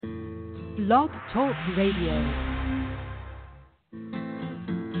Blog Talk Radio.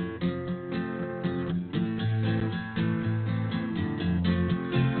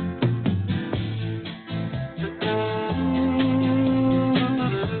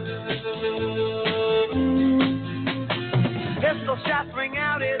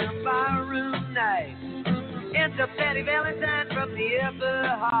 Betty Valentine from the upper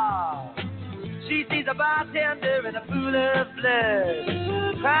hall. She sees a bartender in a pool of blood.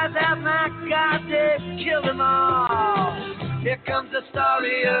 Cries out, my God, they killed them all. Here comes the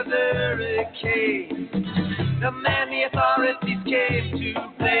story of the hurricane. The man the authorities came to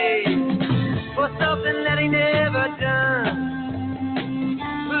blame for something that he never done.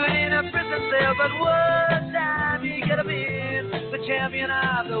 Put in a prison cell, but one time he could have been the champion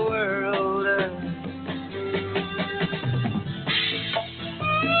of the world.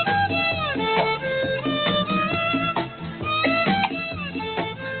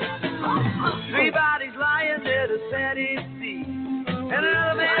 Three bodies lying there to set his sea, and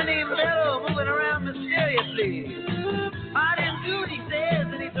another man named Bello moving around mysteriously. I didn't do what he says,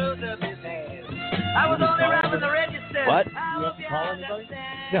 and he throws up his hands. I was only robbing the register. What? You have to call anybody?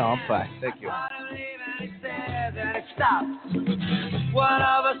 No, I'm fine. Thank you. And he says, and it stops. One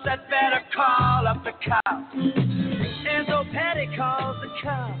of us had better call up the cops. And so Patty calls the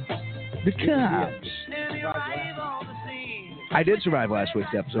cops. The cops. And he arrives on the scene. I did survive last week's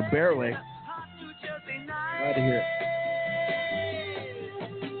episode, barely. Glad to hear it.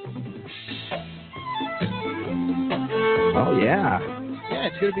 Oh, yeah. Yeah,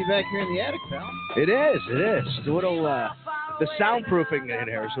 it's good to be back here in the attic, pal. It is. It's a little, the soundproofing in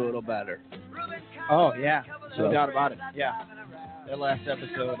here is a little better. Oh, yeah. No So- doubt about it. Yeah. That last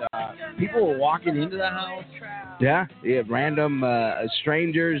episode, people were walking into the house. Yeah, random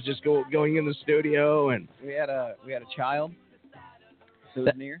strangers just going in the studio, and We had a child who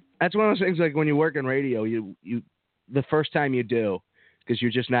was near. that's one of those things. Like when you work in radio, you the first time you do, because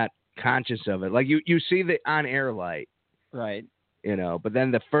you're just not conscious of it. Like you see the on-air light, Right. but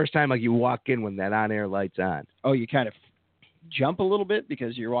then the first time, like you walk in when that on-air light's on. Oh, you kind of jump a little bit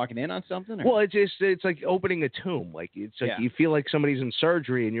because you're walking in on something? Or? Well, it's like opening a tomb. Like it's like Yeah. you feel like somebody's in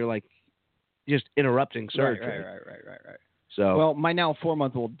surgery, and you're like just interrupting surgery. Right. So Well, my now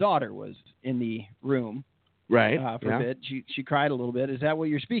 4-month-old daughter was in the room right for a bit. She cried a little bit. Is that what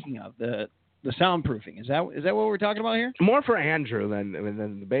you're speaking of? The soundproofing. Is that what we're talking about here? more for Andrew than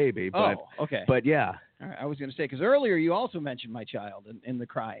the baby. But okay. but yeah. All right, I was going to say, because earlier you also mentioned my child in the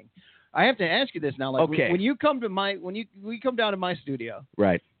crying. I have to ask you this now. Like, Okay. when you come to we come down to my studio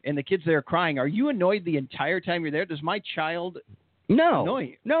Right. and the kids there crying, are you annoyed the entire time you're there? Does my child No. annoy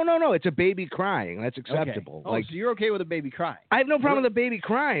you? No. It's a baby crying. That's acceptable. Okay. Oh, Like so you're okay with a baby crying? I have no problem with a baby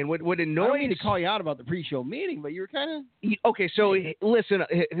crying. What I annoys? don't mean to call you out about the pre-show meeting, but you were kind of... Okay, so listen.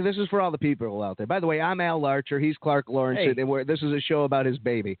 This is for all the people out there. By the way, I'm Al Larcher. He's Clark Lawrence, Hey. and this is a show about his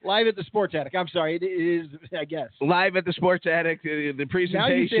baby. Live at the Sports Attic. I'm sorry, it is, I guess. Live at the Sports Attic, the presentation Now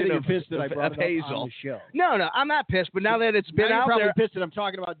you say that you're of, pissed that I of, brought of it up Hazel. on the show. No, I'm not pissed. But now that it's been Now you're out probably there, pissed that I'm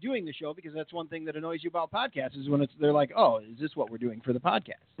talking about doing the show, because that's one thing that annoys you about podcasts is when they're like, oh, is this what we're doing for the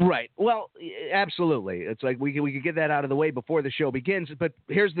podcast? right? Well, absolutely. It's like we could get that out of the way before the show begins. But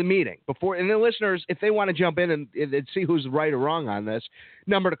here's the meeting and the listeners, if they want to jump in and see who's right or wrong on this,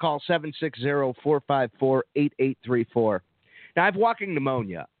 number to call 760-454-8834. Now I've walking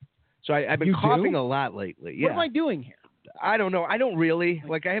pneumonia, so I've been You coughing do? a lot lately. What Yeah. am I doing here? I don't know. I don't really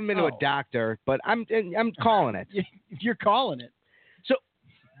like. I haven't been to a Oh. doctor, but I'm calling it. You're calling it. So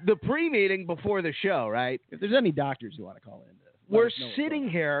the pre-meeting before the show, right? If there's any doctors who want to call in, We're sitting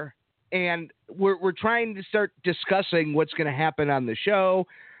here and we're trying to start discussing what's going to happen on the show.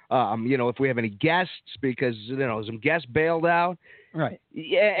 If we have any guests, because some guests bailed out. Right.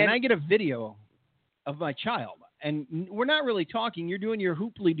 Yeah, And I get a video of my child, and we're not really talking. You're doing your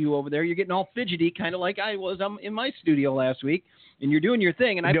hooply-doo over there. You're getting all fidgety, kind of like I was. I'm in my studio last week, and you're doing your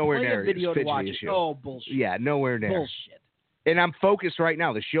thing, and I Nowhere play near a video as to watch fidgety it. as you. Oh, bullshit. yeah, nowhere near. Bullshit. And I'm focused right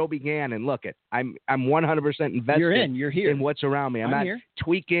now. The show began, and look, I'm 100% invested. You're here. in what's around me. I'm not here.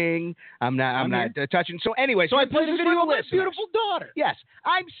 tweaking. I'm not touching. So anyway, So I this played a is for video the of my listeners. beautiful daughter. Yes,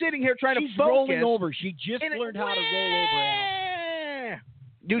 I'm sitting here trying She's to focus. rolling over. She just and learned how to roll over, Al.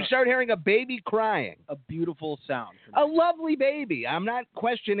 You start hearing a baby crying. A beautiful sound. A lovely baby. I'm not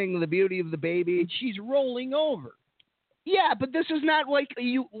questioning the beauty of the baby. And she's rolling over. Yeah, but this is not like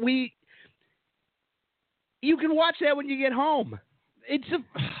you can watch that when you get home.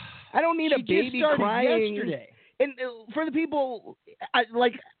 I don't need a She baby just started crying. yesterday. And for the people,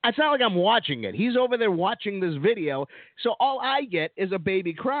 it's not like I'm watching it. He's over there watching this video, so all I get is a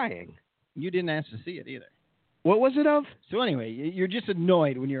baby crying. You didn't ask to see it either. What was it of? So anyway, you're just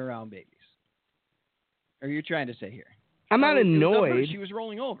annoyed when you're around babies. Or you're trying to say here? I'm not It was not her. annoyed. She was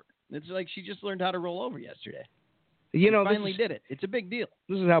rolling over. It's like she just learned how to roll over yesterday. You know, Finally did it. It's a big deal.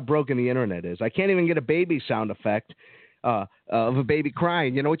 This is how broken the internet is. I can't even get a baby sound effect of a baby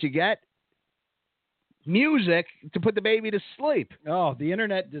crying. You know what you get? Music to put the baby to sleep. Oh, the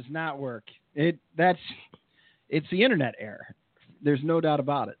internet does not work. It's the internet error. There's no doubt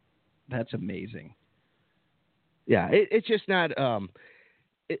about it. That's amazing. Yeah, it's just not.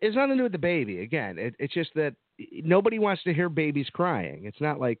 It's nothing to do with the baby. Again, it's just that nobody wants to hear babies crying. It's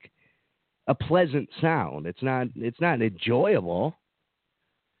not like a pleasant sound. It's not enjoyable.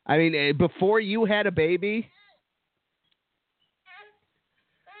 I mean, before you had a baby.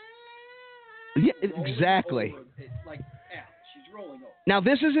 Yeah, exactly. She's rolling over. Now,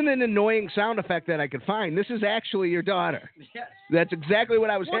 this isn't an annoying sound effect that I could find. This is actually your daughter. Yes. That's exactly what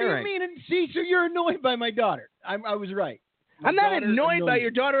I was hearing. What do you mean? See, so you're annoyed by my daughter. I was right. I'm not annoyed by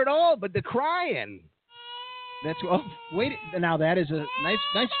your daughter at all, but the crying. That's wait. Now that is a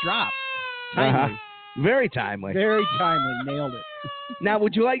nice drop. Timely. Very timely. Very timely. Nailed it. Now,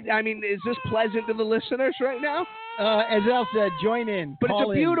 would you like? I mean, is this pleasant to the listeners right now? As El said, join in. But it's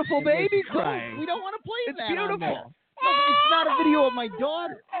a beautiful baby listen. crying. We don't want to play It's that. beautiful. On there. No, it's not a video of my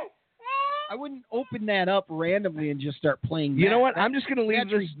daughter. I wouldn't open that up randomly and just start playing. You know what? I'm just going to leave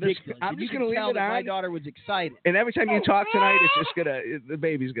That's this. ridiculous. I'm You just can going to leave tell it that on. My daughter was excited. And every time you talk tonight, it's just the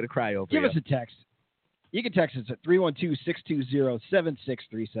baby's gonna cry over. Give you. us a text. You can text us at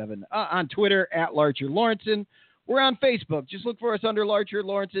 312-620-7637. On Twitter at Larcher Lawrenson. We're on Facebook. Just look for us under Larcher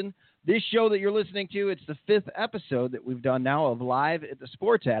Lawrenson. This show that you're listening to, it's the 5th episode that we've done now of Live at the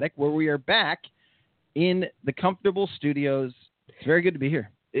Sports Attic, where we are back in the comfortable studios. It's very good to be here.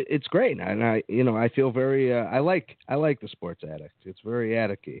 It's great, and I feel very. I like the Sports Attic. It's very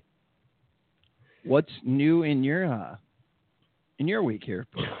attic-y. What's new in your week here,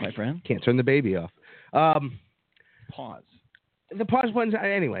 my friend? Can't turn the baby off. Pause. The pause buttons.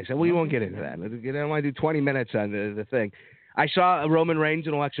 Anyway, so we won't get into that. I don't want to do 20 minutes on the thing. I saw Roman Reigns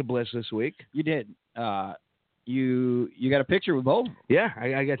and Alexa Bliss this week. You did. You got a picture with both? Yeah,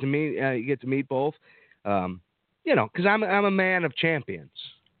 I got to meet. You get to meet both. Because I'm a man of champions.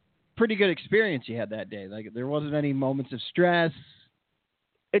 Pretty good experience you had that day. Like there wasn't any moments of stress.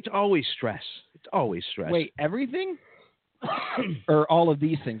 It's always stress. It's always stress. Wait, everything? Or all of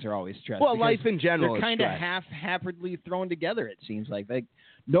these things are always stress? Well, Because life in general they're is kind of stress. haphazardly thrown together, it seems like.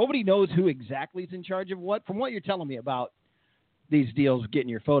 Nobody knows who exactly is in charge of what. From what you're telling me about these deals, getting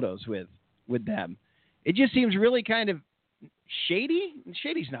your photos with them, it just seems really kind of shady.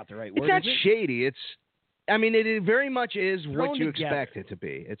 Shady's not the right word. It's not is it? shady. It very much is Thrown what you together. expect it to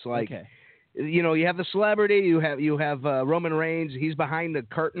be. It's like, Okay. you have the celebrity, you have Roman Reigns. He's behind the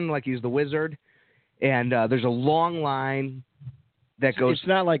curtain like he's the wizard, and there's a long line that goes. It's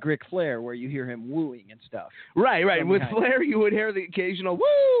not like Ric Flair where you hear him wooing and stuff. Right. from With behind. Flair, you would hear the occasional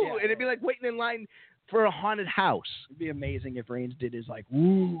woo, Yeah. and it'd be like waiting in line for a haunted house. It'd be amazing if Reigns did his like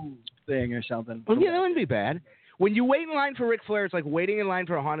woo thing or something. Well, yeah, that wouldn't be bad. When you wait in line for Ric Flair, it's like waiting in line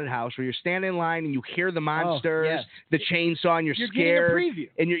for a haunted house where you're standing in line and you hear the monsters, yes. the chainsaw, and you're scared. Getting a preview.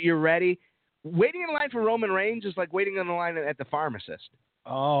 And you're ready. Waiting in line for Roman Reigns is like waiting in the line at the pharmacist.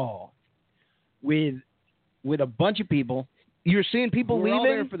 Oh, with a bunch of people. You're seeing people who are all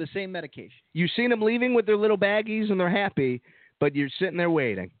there leaving. for the same medication. You're seeing them leaving with their little baggies and they're happy, but you're sitting there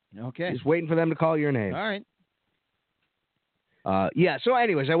waiting. Okay. Just waiting for them to call your name. All right. So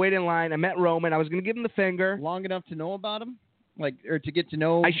anyways, I waited in line. I met Roman. I was going to give him the finger. Long enough to know about them, or to get to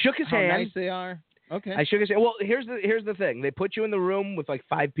know. I shook his how hand. nice they are. Okay. I shook his hand. Well, here's the thing. They put you in the room with like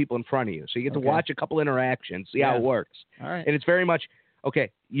 5 people in front of you, so you get to Okay. watch a couple interactions, see how Yeah. it works. All right. And it's very much, okay,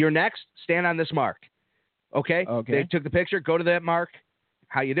 you're next. Stand on this mark. Okay. Okay. They took the picture. Go to that mark.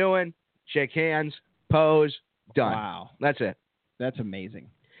 How you doing? Shake hands. Pose. Done. Wow. That's it. That's amazing.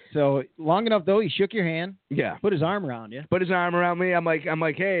 So long enough though, he shook your hand, Yeah. put his arm around you. Put his arm around me. I'm like,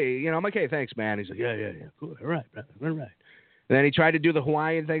 hey, hey, thanks, man. He's like, yeah. Cool. All right, brother. All right. And then he tried to do the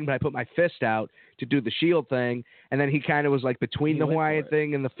Hawaiian thing, but I put my fist out to do the shield thing. And then he kind of was like between He the went for Hawaiian it.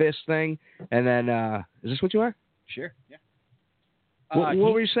 thing and the fist thing. And then, is this what you are? Sure. Yeah. What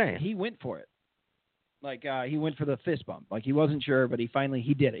were you saying? He went for it. Like he went for the fist bump. Like he wasn't sure, but he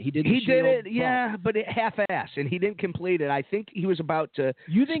did it. He did. The He did shield it, bump. yeah, but half-ass, and he didn't complete it. I think he was about to.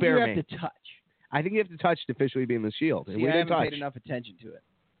 You think you spare have me. to touch? I think you have to touch to officially be in the shield. And See, we I didn't haven't touch. paid enough attention to it.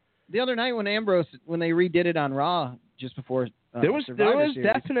 The other night when they redid it on Raw just before There was Survivor Series,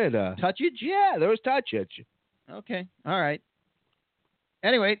 definite touchage. Yeah, there was touchage. Okay, all right.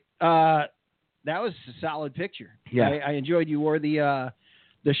 Anyway, that was a solid picture. Yeah. I enjoyed. You wore the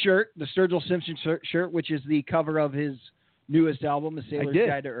shirt, the Sturgill Simpson shirt, which is the cover of his newest album is Sailor's did.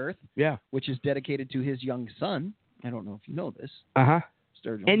 Guide to Earth, Yeah. which is dedicated to his young son. I don't know if you know this. Uh-huh.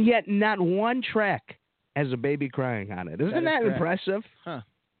 Sturgill. And yet not one track has a baby crying on it. Isn't that correct. impressive? Huh.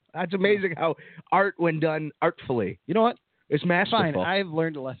 That's amazing how art, when done artfully, You know what? is masterful. Fine. I've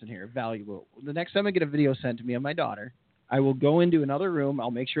learned a lesson here, valuable. The next time I get a video sent to me of my daughter, I will go into another room.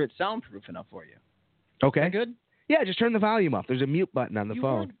 I'll make sure it's soundproof enough for you. Okay. Is that good? Yeah, just turn the volume up. There's a mute button on the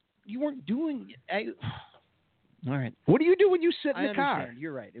phone. You weren't doing it. All right. What do you do when you sit in I the car? understand.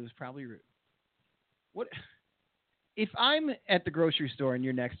 You're right. It was probably rude. What if I'm at the grocery store and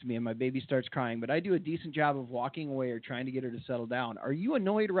you're next to me and my baby starts crying, but I do a decent job of walking away or trying to get her to settle down? Are you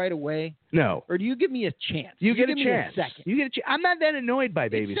annoyed right away, No. or do you give me a chance? You get a give me chance. second. You get a chance. I'm not that annoyed by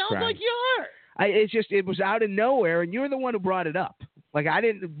babies It sounds crying. like you are. It was out of nowhere, and you're the one who brought it up. Like, I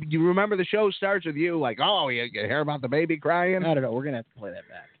didn't. You remember the show starts with you, like, oh, you hear about the baby crying? I don't know. We're gonna have to play that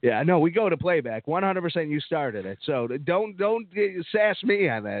back. Yeah, no, we go to playback. 100% you started it. So don't sass me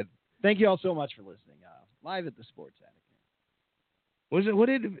on that. Thank you all so much for listening. Live at the Sports Attic. What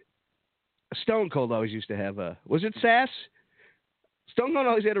did Stone Cold always used to have was it sass? Stone Cold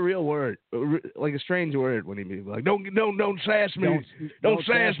always had a real word, like a strange word when he'd be like, don't sass me. Don't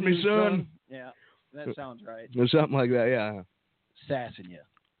sass me, son. Yeah, that sounds right. Or something like that, yeah. Sassing you.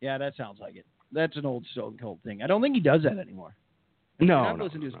 Yeah, that sounds like it. That's an old Stone Cold thing. I don't think he does that anymore. I've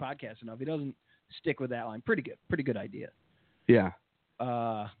listened to his podcast enough. He doesn't stick with that line. Pretty good. Pretty good idea. Yeah.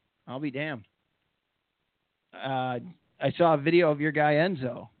 I'll be damned. I saw a video of your guy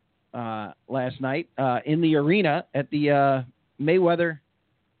Enzo last night in the arena at the Mayweather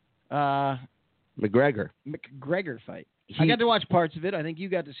McGregor fight. I got to watch parts of it. I think you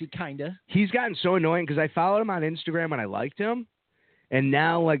got to see kinda. He's gotten so annoying because I followed him on Instagram and I liked him, and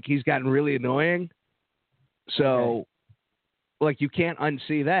now like he's gotten really annoying. So, like you can't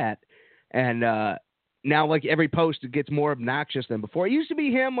unsee that, and now like every post it gets more obnoxious than before. It used to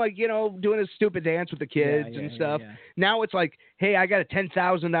be him like doing a stupid dance with the kids and stuff. Yeah. Now it's like, hey, I got a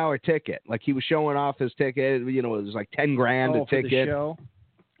 $10,000 ticket. Like he was showing off his ticket. It was like $10,000 a ticket. For the show?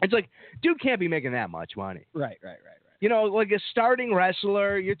 It's like, dude can't be making that much money. Right. Like a starting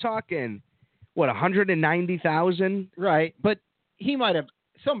wrestler, you're talking, what, 190,000? Right, but he might have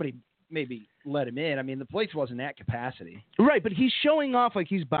somebody maybe let him in. I mean, the place wasn't at capacity. Right, but he's showing off like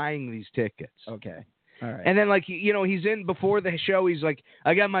he's buying these tickets. Okay, all right. And then like he's in before the show. He's like,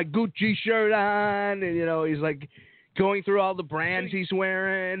 I got my Gucci shirt on, and he's like going through all the brands he's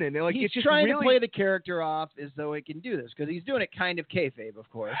wearing, and like he's it's just trying really... to play the character off as though he can do this because he's doing it kind of kayfabe, of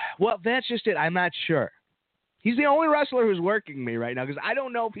course. Well, that's just it. I'm not sure. He's the only wrestler who's working me right now because I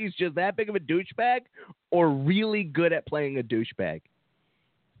don't know if he's just that big of a douchebag or really good at playing a douchebag.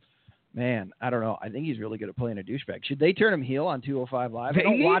 Man, I don't know. I think he's really good at playing a douchebag. Should they turn him heel on 205 Live? I They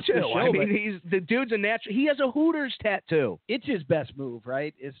don't need watch to. the show, I mean, but the dude's a natural. He has a Hooters tattoo. it's his best move,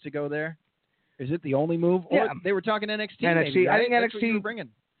 right? Is to go there. Is it the only move? Or Yeah. they were talking NXT. NXT. Maybe, right? I think That's what you NXT were bringing.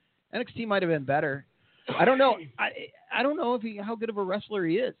 NXT might have been better. I don't know. I don't know how good of a wrestler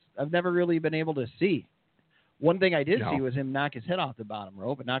he is. I've never really been able to see. One thing I did see was him knock his head off the bottom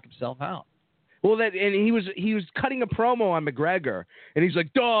rope and knock himself out. Well, and he was cutting a promo on McGregor, and he's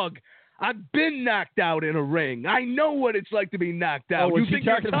like, "Dog, I've been knocked out in a ring. I know what it's like to be knocked out. Oh, was you he think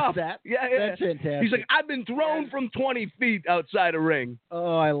you're talking tough?" about that? Yeah, That's fantastic. He's like, "I've been thrown from 20 feet outside a ring."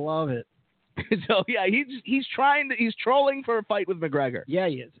 Oh, I love it. So yeah, he's trolling for a fight with McGregor. Yeah,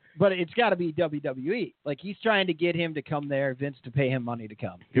 he is. But it's got to be WWE. Like he's trying to get him to come there, Vince to pay him money to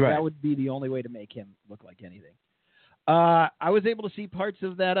come. You're right. That would be the only way to make him look like anything. I was able to see parts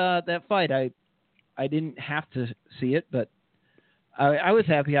of that fight. I didn't have to see it, but I was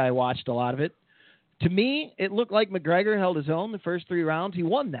happy I watched a lot of it. To me, it looked like McGregor held his own the first 3 rounds. He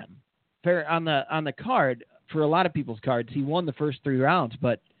won them. Fair on the card, for a lot of people's cards, he won the first 3 rounds.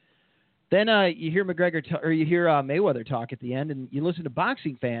 But then you hear Mayweather talk at the end, and you listen to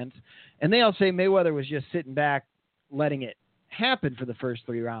boxing fans, and they all say Mayweather was just sitting back, letting it happen for the first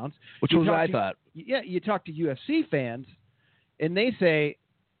 3 rounds. Which was what I thought. Yeah, you talk to UFC fans, and they say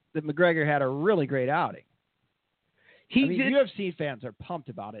that McGregor had a really great outing. UFC fans are pumped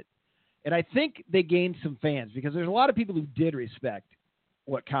about it, and I think they gained some fans because there's a lot of people who did respect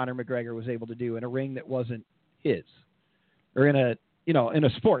what Conor McGregor was able to do in a ring that wasn't his, or in a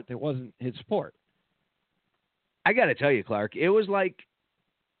sport that wasn't his sport. I got to tell you, Clark, it was like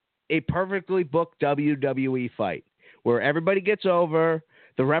a perfectly booked WWE fight where everybody gets over.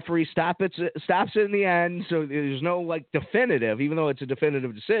 The referee stops it in the end, so there's no like definitive, even though it's a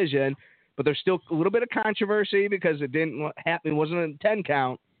definitive decision. But there's still a little bit of controversy because it didn't happen. It wasn't a 10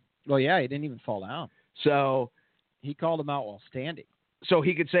 count. Well, yeah, he didn't even fall down. So he called him out while standing. So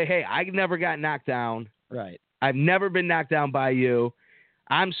he could say, "Hey, I never got knocked down." Right. I've never been knocked down by you.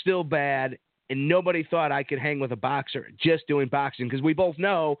 I'm still bad, and nobody thought I could hang with a boxer just doing boxing, because we both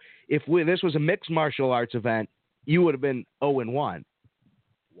know if this was a mixed martial arts event, you would have been 0-1.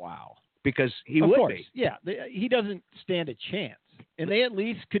 Wow. Because he Of would course. be. Yeah, he doesn't stand a chance. And they at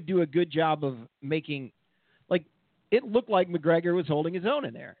least could do a good job of making, like, it looked like McGregor was holding his own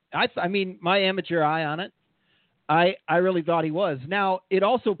in there. I mean, my amateur eye on it, I really thought he was. Now, it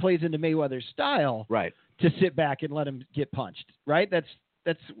also plays into Mayweather's style Right. to sit back and let him get punched, right? That's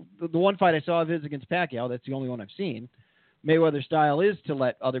the one fight I saw of his against Pacquiao. That's the only one I've seen. Mayweather's style is to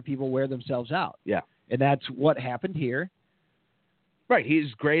let other people wear themselves out. Yeah. And that's what happened here. Right.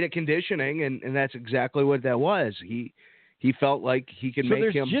 He's great at conditioning, and that's exactly what that was. He felt like he could make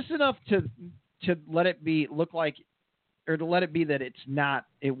there's him just enough to let it be look like, or to let it be that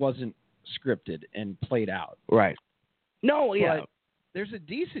it wasn't scripted and played out. right. No, yeah. But there's a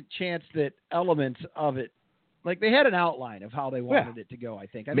decent chance that elements of it, like they had an outline of how they wanted it to go. I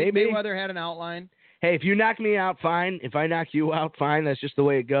think Maybe. Mayweather had an outline. Hey, if you knock me out, fine. If I knock you out, fine. That's just the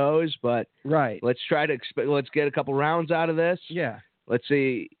way it goes. But Right. let's try to let's get a couple rounds out of this. Yeah. Let's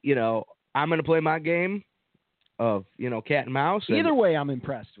see. I'm going to play my game of cat and mouse. And Either way, I'm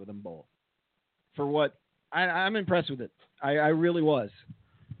impressed with them both. For what I'm impressed with it. I really was.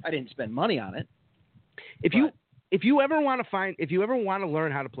 I didn't spend money on it. if you ever want to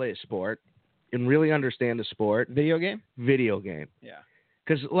learn how to play a sport and really understand a sport, Video game? video game. Yeah.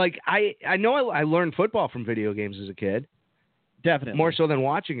 Because I know I learned football from video games as a kid, Definitely. more so than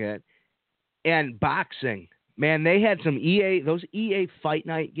watching it, and boxing. Man, they had some those EA Fight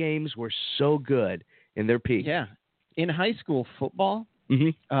Night games were so good in their peak. Yeah. In high school football,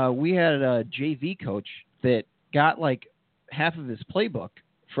 Mm-hmm. we had a JV coach that got like half of his playbook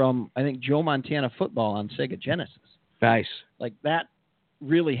from, I think, Joe Montana football on Sega Genesis. Nice. Like, that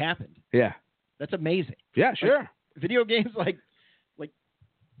really happened. Yeah. That's amazing. Yeah, sure. Video games, like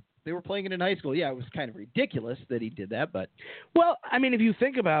they were playing it in high school. Yeah, it was kind of ridiculous that he did that, but Well, I mean, if you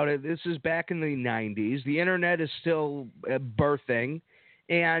think about it, this is back in the 90s. The internet is still birthing.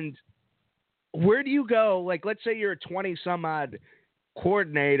 And where do you go? Like, let's say you're a 20-some-odd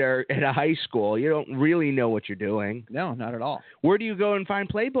coordinator at a high school. You don't really know what you're doing. no, not at all. Where do you go and find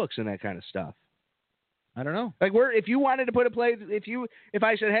playbooks and that kind of stuff? I don't know. Like, if you wanted to put a play, if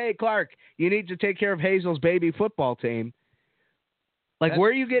I said, hey, Clark, you need to take care of Hazel's baby football team, like,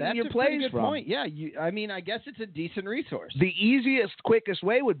 where are you getting your That's a pretty plays good from? point. Yeah, I mean, I guess it's a decent resource. The easiest, quickest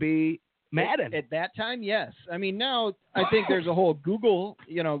way would be Madden. At that time, yes. I mean, now I think there's a whole Google,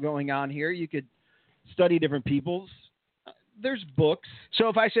 going on here. You could study different people's. There's books. So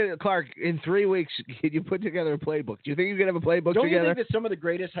if I said, Clark, in 3 weeks, can you put together a playbook? Do you think you could have a playbook Don't together? you think that some of the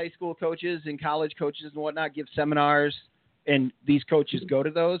greatest high school coaches and college coaches and whatnot give seminars, and these coaches go to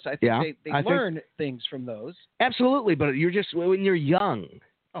those? I think Yeah, they I think- learn things from those. Absolutely, but you're just when you're young.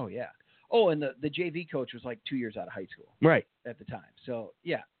 Oh, yeah. Oh, and the JV coach was like 2 years out of high school Right. at the time. So,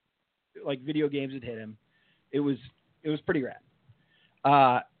 yeah, like video games had hit him. It was pretty rad.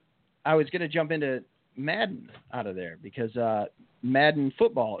 I was going to jump into Madden out of there because Madden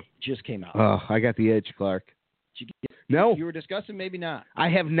football just came out. Oh, I got the edge, Clark. Did you get, No, you were discussing, maybe not. I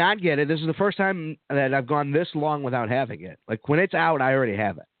have not get it. This is the first time that I've gone this long without having it. Like, when it's out, I already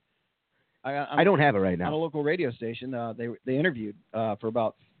have it. I don't have it right On a now. local radio station, they interviewed for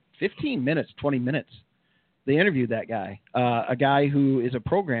about 15 minutes, 20 minutes. They interviewed that guy, a guy who is a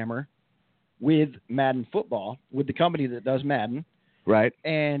programmer with Madden Football, with the company that does Madden, Right.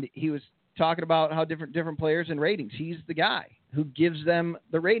 and he was talking about how different players and ratings. He's the guy who gives them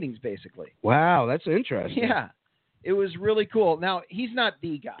the ratings, basically. Wow, that's interesting. Yeah, it was really cool. Now, he's not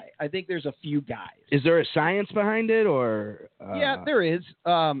the guy. I think there's a few guys. Is there a science behind it, or? Yeah, there is.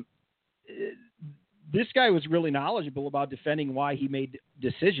 This guy was really knowledgeable about defending why he made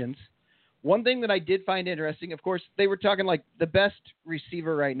decisions. One thing that I did find interesting, of course, they were talking like the best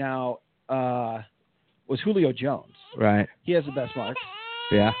receiver right now was Julio Jones. Right. He has the best marks.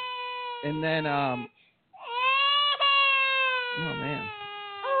 Yeah. And then, oh man,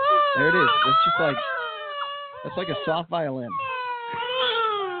 there it is. That's like a soft violin.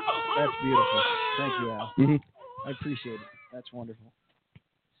 That's beautiful. Thank you, Al. Mm-hmm. I appreciate it. That's wonderful.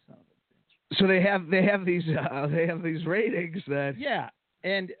 Son of a bitch. So they have these ratings that. Yeah,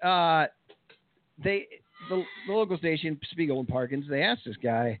 and the local station, Spiegel and Parkins, they asked this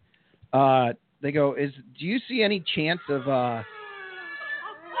guy. They go, do you see any chance of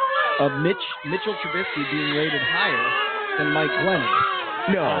Mitchell Trubisky being rated higher than Mike Glennon?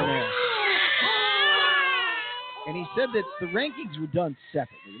 No. On there? And he said that the rankings were done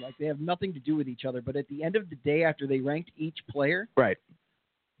separately, like they have nothing to do with each other. But at the end of the day, after they ranked each player, Right.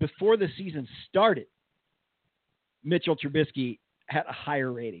 before the season started, Mitchell Trubisky had a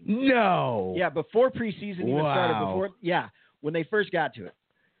higher rating. No. Yeah, before preseason even started. When they first got to it.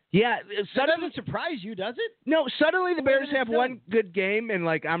 Yeah. That doesn't surprise you, does it? No, suddenly the Bears have done. one good game, and,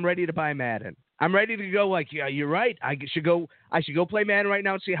 like, I'm ready to buy Madden. I'm ready to go, like, yeah, you're right. I should go play Madden right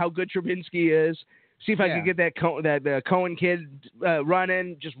now and see how good Trubisky is. See if I can get that Cohen kid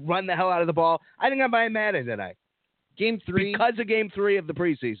running, just run the hell out of the ball. I think I'm buying Madden tonight. Game 3. Because of Game 3 of the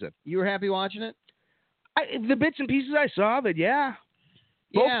preseason. You were happy watching it? The bits and pieces I saw of it, yeah.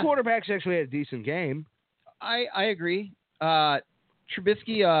 Both quarterbacks actually had a decent game. I agree.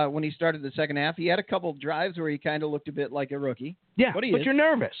 Trubisky, when he started the second half, he had a couple drives where he kind of looked a bit like a rookie. Yeah, but you're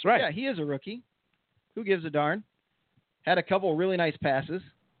nervous, right? Yeah, he is a rookie. Who gives a darn? Had a couple really nice passes.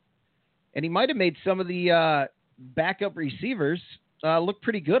 And he might have made some of the backup receivers look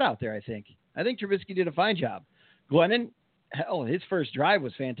pretty good out there, I think. I think Trubisky did a fine job. Glennon, hell, his first drive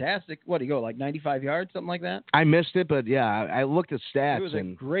was fantastic. What did he go, like 95 yards, something like that? I missed it, but yeah, I looked at stats. It was a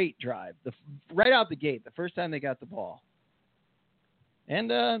great drive. Right out the gate, the first time they got the ball. And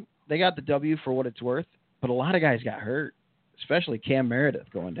they got the W for what it's worth. But a lot of guys got hurt, especially Cam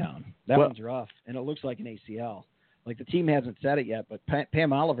Meredith going down. That one's rough, and it looks like an ACL. Like, the team hasn't said it yet, but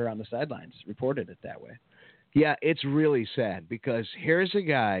Pam Oliver on the sidelines reported it that way. Yeah, it's really sad because here's a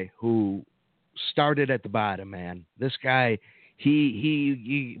guy who started at the bottom, man. This guy,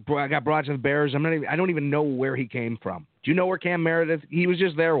 he got brought to the Bears. I don't even know where he came from. Do you know where Cam Meredith? He was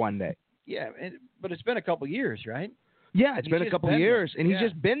just there one day. Yeah, but it's been a couple years, right? Yeah, it's been a couple years, and he's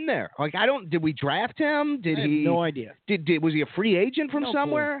just been there. Like, did we draft him? I have no idea. Was he a free agent from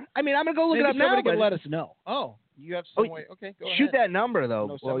somewhere? Clue. I mean, I'm gonna go look Maybe it up now. Somebody can let us know. Oh, you have some way. Okay, go ahead. Shoot that number though.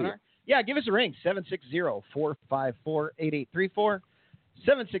 No seminar? Yeah, give us a ring. 760-454-8834.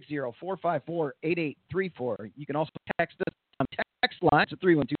 760-454-8834. You can also text us on text line to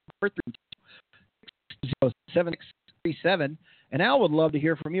 312-432-7637. And Al would love to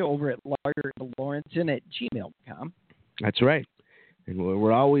hear from you over at largerlawrenson@gmail.com. That's right. And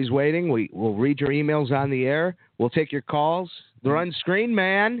we're always waiting. We'll read your emails on the air. We'll take your calls. They're on screen,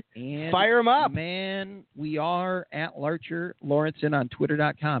 man. And fire them up. Man, we are at Larcher Lawrenson on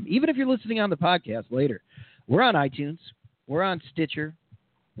Twitter.com. Even if you're listening on the podcast later, we're on iTunes. We're on Stitcher.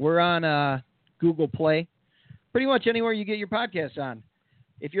 We're on Google Play. Pretty much anywhere you get your podcasts on.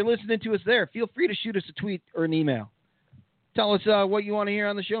 If you're listening to us there, feel free to shoot us a tweet or an email. Tell us what you want to hear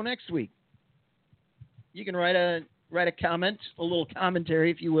on the show next week. You can write a comment, a little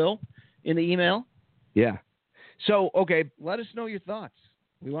commentary, if you will, in the email. Yeah. So, okay. Let us know your thoughts.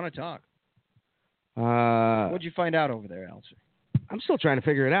 We want to talk. What'd you find out over there, Alistair? I'm still trying to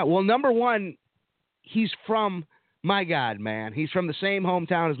figure it out. Well, number one, he's from, my God, man. He's from the same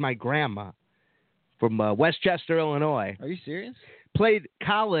hometown as my grandma, from Westchester, Illinois. Are you serious? Played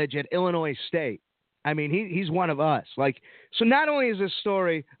college at Illinois State. I mean, he's one of us. Like, so not only is this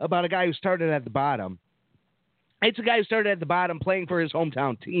story about a guy who started at the bottom, it's a guy who started at the bottom playing for his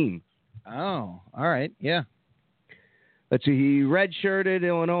hometown team. Oh, all right. Yeah. Let's see. He redshirted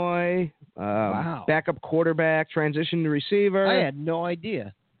Illinois. Wow. Backup quarterback, transitioned to receiver. I had no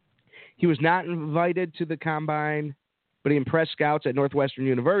idea. He was not invited to the combine, but he impressed scouts at Northwestern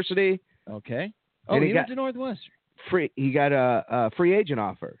University. Okay. Oh, and he went to Northwestern. He got a free agent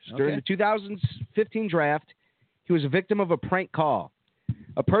offer. So during the 2015 draft, he was a victim of a prank call.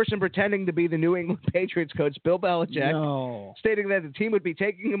 A person pretending to be the New England Patriots coach, Bill Belichick, stating that the team would be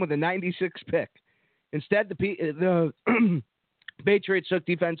taking him with a 96 pick. Instead, the Patriots took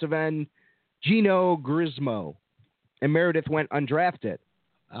defensive end Gino Grismo, and Meredith went undrafted.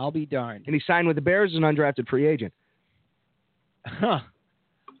 I'll be darned. And he signed with the Bears as an undrafted free agent. Huh.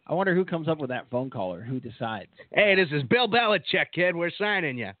 I wonder who comes up with that phone call or who decides. Hey, this is Bill Belichick, kid. We're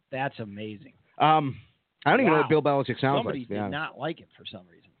signing you. That's amazing. I don't even know what Bill Belichick sounds Somebody like. Somebody did not like it for some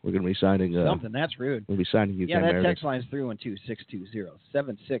reason. We're going to be signing... Something. That's rude. We'll be signing you. Yeah, that Meredith. text line is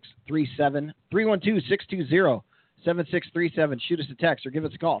 312-620-7637. 312-620-7637. Shoot us a text or give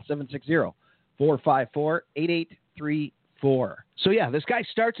us a call. 760-454-8834. So, yeah, this guy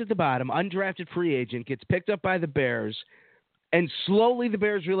starts at the bottom, undrafted free agent, gets picked up by the Bears, and slowly the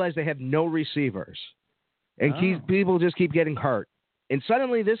Bears realize they have no receivers. And people just keep getting hurt. And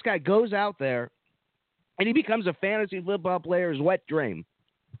suddenly this guy goes out there, and he becomes a fantasy football player's wet dream.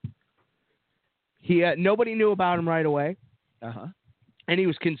 Nobody knew about him right away. And he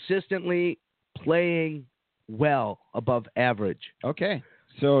was consistently playing well above average. Okay.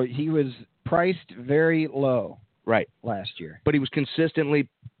 So he was priced very low. Right. Last year. But he was consistently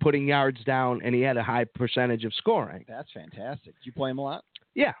putting yards down, and he had a high percentage of scoring. That's fantastic. Did you play him a lot?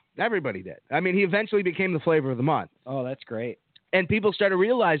 Yeah, everybody did. I mean, he eventually became the flavor of the month. Oh, that's great. And people started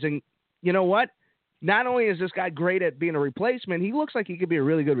realizing, you know what? not only is this guy great at being a replacement, he looks like he could be a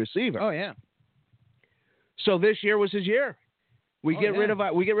really good receiver. Oh, yeah. So this year was his year. We get rid of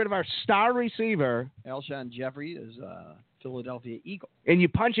our star receiver. Alshon Jeffrey is a Philadelphia Eagle. And you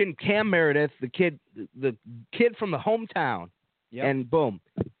punch in Cam Meredith, the kid from the hometown, and boom,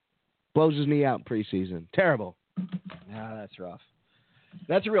 blows his knee out in preseason. Terrible. Yeah, that's rough.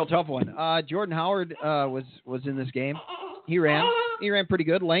 That's a real tough one. Jordan Howard was in this game. He ran pretty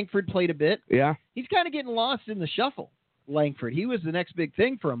good. Langford played a bit. Yeah. He's kind of getting lost in the shuffle. Langford. He was the next big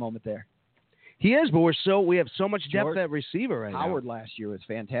thing for a moment there. He is, but we have so much depth at receiver right Howard now. last year was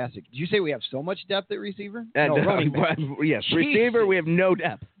fantastic. Did you say we have so much depth at receiver? No, running back. Yes, Jesus. receiver, we have no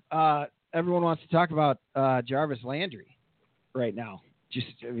depth. Everyone wants to talk about Jarvis Landry right now.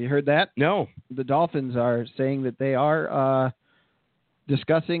 Have you heard that? No. The Dolphins are saying that they are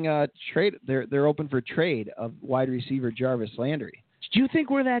discussing a trade. They're open for trade of wide receiver Jarvis Landry. Do you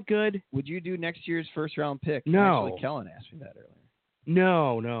think we're that good? Would you do next year's first round pick? No. Actually, Kellen asked me that earlier.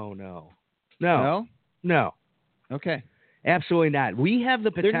 No. Okay. Absolutely not. We have the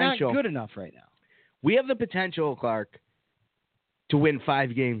potential. They're not good enough right now. We have the potential, Clark, to win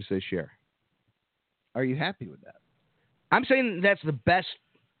 5 games this year. Are you happy with that? I'm saying that's the best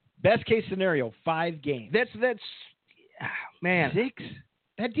case scenario. 5 games. That's man. 6.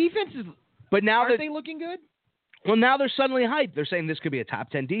 That defense is. But now aren't they looking good? Well, now they're suddenly hyped. They're saying this could be a top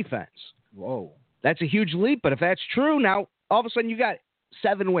 10 defense. Whoa. That's a huge leap. But if that's true, now all of a sudden you got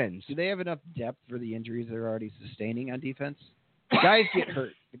 7 wins. Do they have enough depth for the injuries they're already sustaining on defense? The guys get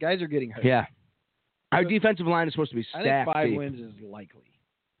hurt. The guys are getting hurt. Yeah. Our defensive line is supposed to be stacked. I think 5 deep. wins is likely.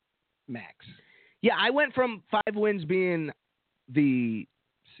 Max. Yeah, I went from 5 wins being the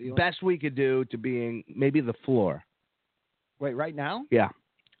Ceiling? best we could do to being maybe the floor. Wait, right now? Yeah.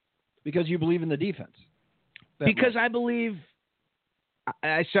 Because you believe in the defense. Because I believe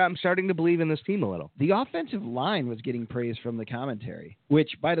I'm starting to believe in this team a little. The offensive line was getting praise from the commentary,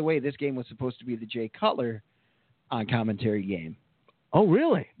 which, by the way, this game was supposed to be the Jay Cutler on commentary game. Oh,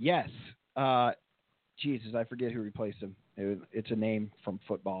 really? Yes. Jesus, I forget who replaced him. It's a name from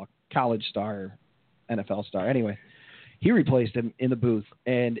football, college star, NFL star. Anyway, he replaced him in the booth,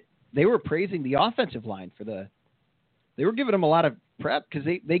 and they were praising the offensive line for they were giving him a lot of prep because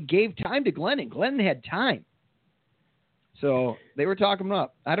they gave time to Glennon. Glennon had time. So they were talking him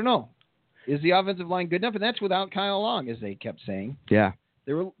up. I don't know. Is the offensive line good enough? And that's without Kyle Long, as they kept saying. Yeah.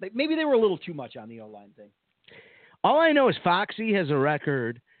 Maybe they were a little too much on the O-line thing. All I know is Foxy has a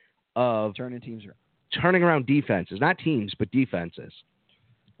record of turning around defenses. Not teams, but defenses.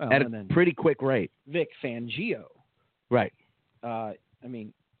 Well, at a pretty quick rate. Vic Fangio. Right.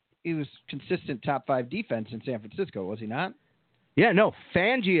 He was consistent top 5 defense in San Francisco, was he not? Yeah, no.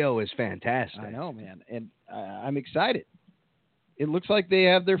 Fangio is fantastic. I know, man. And I'm excited. It looks like they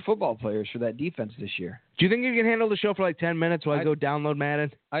have their football players for that defense this year. Do you think you can handle the show for like 10 minutes while I go download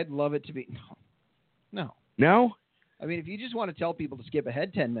Madden? I'd love it to be. No. No? I mean, if you just want to tell people to skip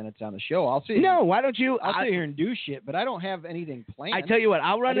ahead 10 minutes on the show, I'll sit. No, why don't you? I'll sit here and do shit, but I don't have anything planned. I tell you what,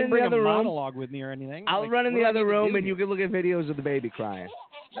 I'll run in the other room. Monologue with me or anything. I'll run in the other room and you can look at videos of the baby crying.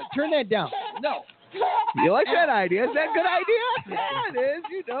 Turn that down. No. You like that idea? Is that a good idea? Yeah, it is.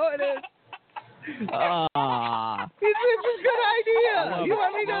 You know it is. It's a good idea. You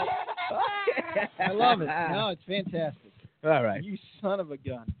want me to? I love it. No, it's fantastic. All right. You son of a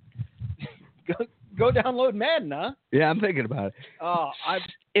gun. Go download Madden, huh? Yeah, I'm thinking about it.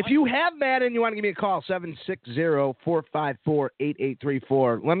 If you have Madden, you want to give me a call,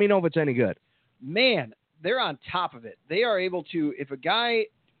 760-454-8834. Let me know if it's any good. Man, they're on top of it. They are able to, if a guy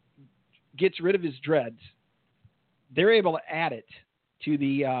gets rid of his dreads, they're able to add it to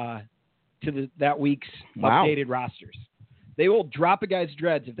that week's updated rosters. They will drop a guy's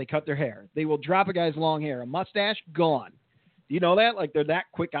dreads if they cut their hair. They will drop a guy's long hair. A mustache, gone. Do you know that? Like, they're that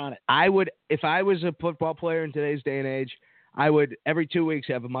quick on it. I would, if I was a football player in today's day and age, I would every 2 weeks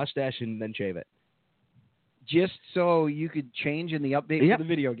have a mustache and then shave it. Just so you could change in the update for the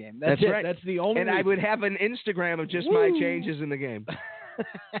video game. That's it. Right. That's the only reason. I would have an Instagram of just my changes in the game.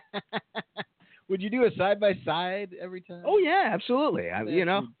 Would you do a side-by-side every time? Oh, yeah, absolutely. That's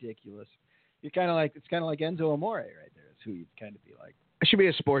ridiculous. It's kind of like Enzo Amore right there. Is who you'd kind of be like. I should be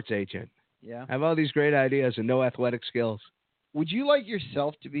a sports agent. Yeah. I have all these great ideas and no athletic skills. Would you like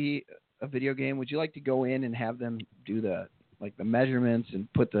yourself to be a video game? Would you like to go in and have them do the measurements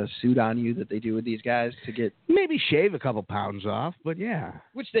and put the suit on you that they do with these guys to get... Maybe shave a couple pounds off, but yeah.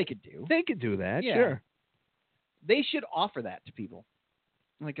 Which they could do. They could do that, yeah. Sure. They should offer that to people.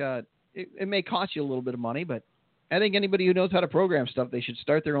 Like, it may cost you a little bit of money, but I think anybody who knows how to program stuff, they should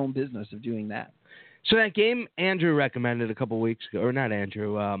start their own business of doing that. So that game Andrew recommended a couple weeks ago, or not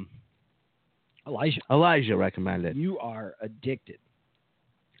Andrew, Elijah recommended. You are addicted.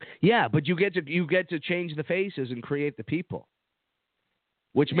 Yeah, but you get to change the faces and create the people,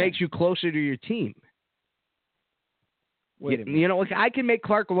 which makes you closer to your team. Wait a minute. You know, like I can make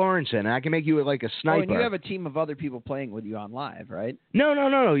Clark Lawrenson, and I can make you like a sniper. Oh, and you have a team of other people playing with you on live, right?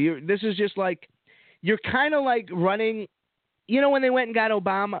 No. This is just like you're kind of like running. You know when they went and got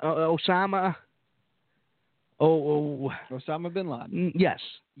Osama bin Laden. Yes.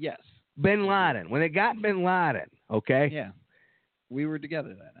 Bin Laden. When they got Bin Laden, okay? Yeah. We were together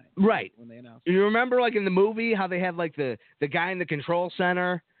that night. Right. When they announced. You remember like in the movie how they had like the guy in the control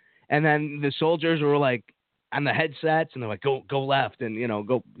center and then the soldiers were like on the headsets and they're like go left and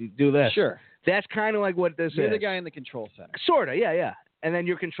go do this. Sure. That's kind of like what this You're is. the guy in the control center. Sort of, yeah. And then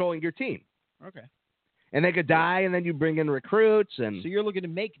you're controlling your team. Okay. And they could die and then you bring in recruits and so you're looking to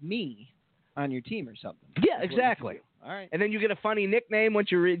make me on your team or something. Yeah, exactly. All right. And then you get a funny nickname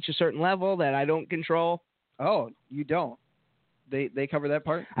once you reach a certain level that I don't control. Oh, you don't. They cover that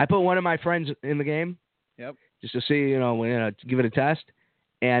part? I put one of my friends in the game. Yep. Just to see, to give it a test.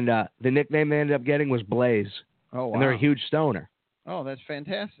 And the nickname they ended up getting was Blaze. Oh, wow. And they're a huge stoner. Oh, that's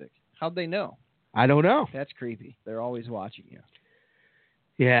fantastic. How'd they know? I don't know. That's creepy. They're always watching you.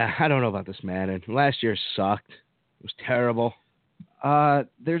 Yeah, I don't know about this, man. And last year sucked. It was terrible.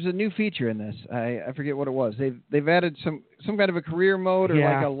 There's a new feature in this. I forget what it was. They've added some kind of a career mode or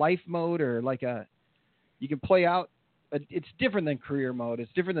like a life mode or like you can play out. It's different than career mode.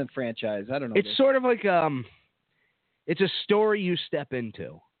 It's different than franchise. I don't know. It's sort of like it's a story you step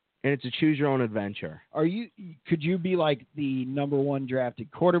into, and it's a choose your own adventure. Could you be like the number 1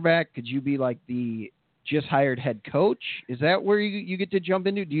 drafted quarterback? Could you be like the just hired head coach? Is that where you get to jump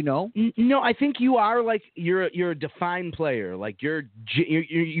into? Do you know? No, I think you are like you're a defined player. Like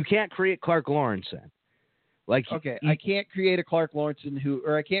you can't create Clark Lawrenson. Like I can't create a Clark Lawrenson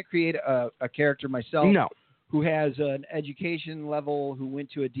or I can't create a character myself. No. Who has an education level, who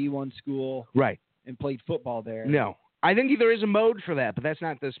went to a D1 school, right, and played football there. No, I think there is a mode for that, but that's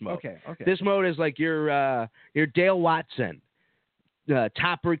not this mode. Okay. This mode is like you're Dale Watson,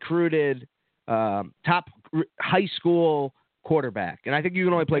 top recruited, top high school quarterback, and I think you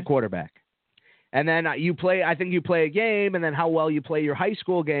can only play quarterback. And then you play a game, and then how well you play your high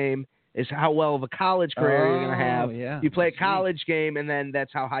school game is how well of a college career you're going to have. Yeah. You play a college game, and then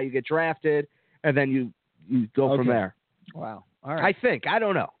that's how high you get drafted, and then you go from there. Wow. All right. I think. I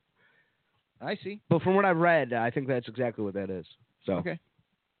don't know. I see. But from what I've read, I think that's exactly what that is. So. Okay.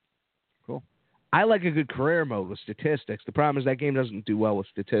 Cool. I like a good career mode with statistics. The problem is that game doesn't do well with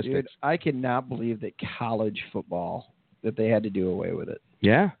statistics. Dude, I cannot believe that college football, that they had to do away with it.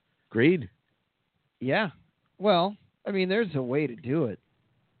 Yeah. Agreed. Yeah. Well, I mean, there's a way to do it.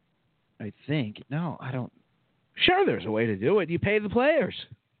 I think. No, I don't. Sure, there's a way to do it. You pay the players.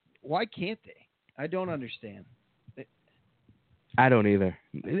 Why can't they? I don't understand. I don't either.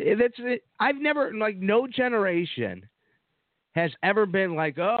 I've never, no generation has ever been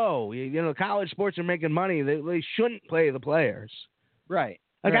like, oh, college sports are making money. They shouldn't pay the players. Right.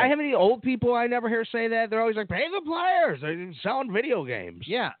 Like, right. I have any old people I never hear say that. They're always like, pay the players. They're selling video games.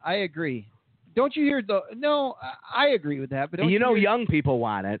 Yeah, I agree. Don't you hear no, I agree with that. But don't young people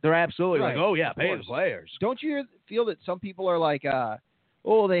want it. They're absolutely right. like, oh, yeah, pay the players. Don't you feel that some people are like,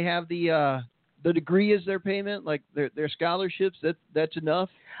 they have the degree as their payment, like their scholarships, that's enough?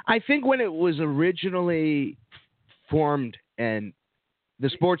 I think when it was originally formed and the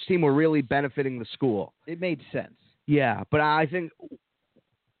sports team were really benefiting the school, it made sense. Yeah, but I think,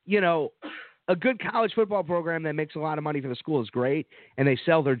 a good college football program that makes a lot of money for the school is great, and they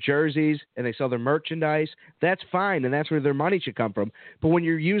sell their jerseys and they sell their merchandise. That's fine, and that's where their money should come from. But when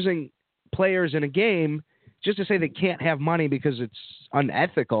you're using players in a game just to say they can't have money because it's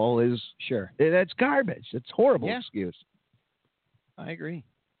unethical is sure. That's garbage. It's a horrible excuse. I agree.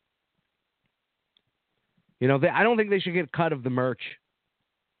 I don't think they should get a cut of the merch,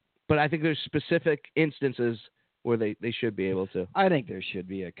 but I think there's specific instances where they should be able to. I think there should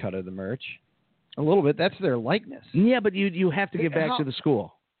be a cut of the merch. A little bit. That's their likeness. Yeah, but you have to give back to the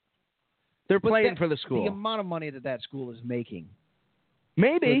school. They're playing for the school. The amount of money that school is making.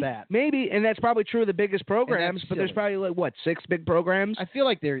 Maybe, and that's probably true of the biggest programs, but there's probably 6 big programs? I feel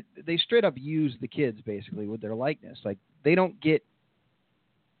like they straight up use the kids basically with their likeness. Like they don't get,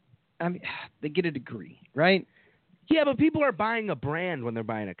 they get a degree, right? Yeah, but people are buying a brand when they're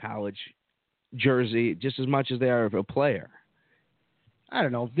buying a college jersey just as much as they are a player. I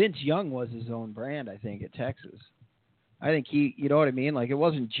don't know. Vince Young was his own brand, I think, at Texas. I think he, you know what I mean? Like, it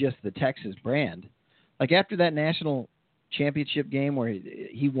wasn't just the Texas brand. Like, after that national championship game where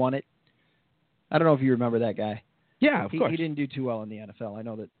he won it, I don't know if you remember that guy. Yeah, of course. He didn't do too well in the NFL. I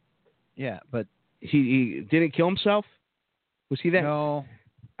know that. Yeah, but He didn't kill himself? Was he that? No.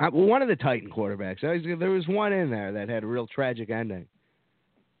 Well, one of the Titan quarterbacks. There was one in there that had a real tragic ending.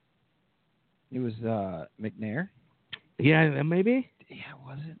 It was McNair? Yeah, maybe? Yeah,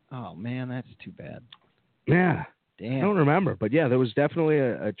 was it? Oh, man, that's too bad. Yeah. Damn. I don't remember. But, yeah, there was definitely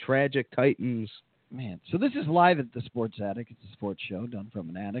a tragic Titans. Man, so this is live at the Sports Attic. It's a sports show done from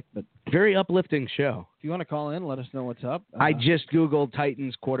an attic. But Very uplifting show. if you want to call in, let us know what's up. I just Googled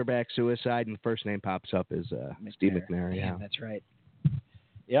Titans quarterback suicide, and the first name pops up is Steve McNair. Damn, Yeah. that's right.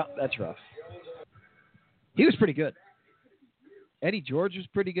 Yeah, that's rough. He was pretty good. Eddie George was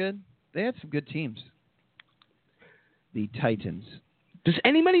pretty good. They had some good teams. The Titans. Does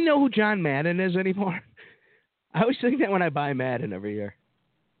anybody know who John Madden is anymore? I always think that when I buy Madden every year.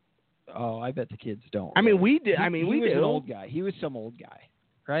 Oh, I bet the kids don't. I mean, we did. He We was do. an old guy. He was some old guy,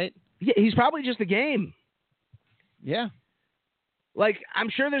 right? Yeah, he's probably just a game. Yeah. Like, I'm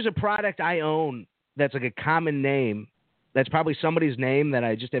sure there's a product I own that's like a common name. That's probably somebody's name that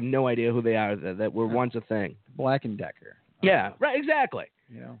I just have no idea who they are. That were once a thing. Black and Decker. Yeah. Right. Exactly.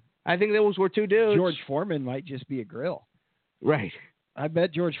 You know, I think those were two dudes. George Foreman might just be a grill. Right. I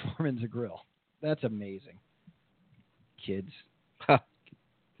bet George Foreman's a grill. That's amazing. Kids.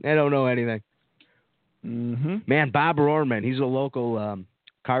 I don't know anything. Mm-hmm. Man, Bob Rohrman, he's a local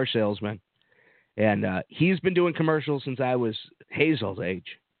car salesman. And he's been doing commercials since I was Hazel's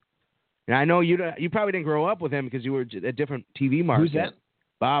age. And I know you probably didn't grow up with him because you were a different TV market. Who's that?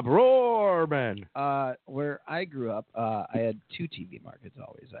 Bob Rohrman. Where I grew up, I had two TV markets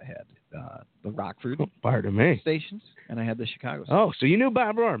always. I had the Rockford Pardon me. stations, and I had the Chicago stations. Oh, so you knew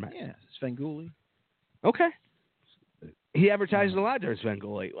Bob Rohrman. Yeah, Svengoolie. Okay. He advertised a lot during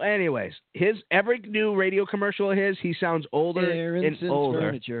Svengoolie. Anyways, every new radio commercial of his, he sounds older Aaronson's and older.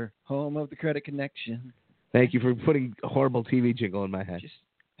 Furniture, home of the credit connection. Thank you for putting a horrible TV jingle in my head.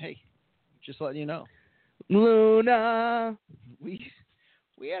 Just letting you know. Luna. We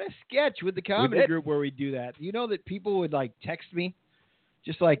had a sketch with the comedy group where we do that. You know that people would like text me,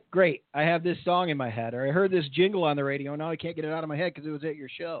 just like, "Great, I have this song in my head," or "I heard this jingle on the radio, now I can't get it out of my head because it was at your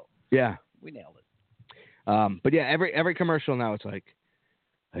show." Yeah. We nailed it. But yeah, every commercial now it's like,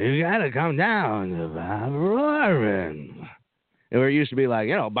 you gotta come down to Bob Rohrman. And where it used to be like,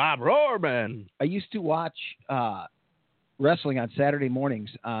 Bob Rohrman. I used to watch wrestling on Saturday mornings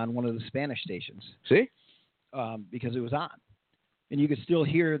on one of the Spanish stations. See? Because it was on. And you could still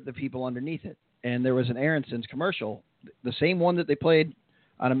hear the people underneath it. And there was an Aaronson's commercial, the same one that they played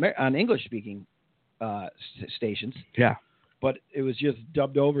on English-speaking stations. Yeah. But it was just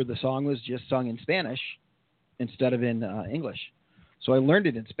dubbed over. The song was just sung in Spanish instead of in English. So I learned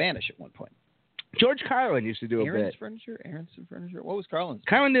it in Spanish at one point. George Carlin used to do a Aronson bit. Furniture? What was Carlin's?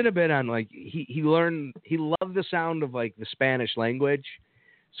 Carlin did a bit on, like, he loved the sound of, like, the Spanish language.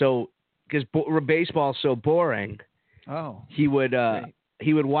 So, because baseball's so boring, he would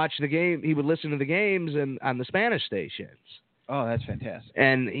watch the game, he would listen to the games on the Spanish stations. Oh, that's fantastic.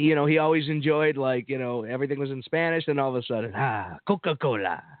 And, he always enjoyed, like, everything was in Spanish, and all of a sudden,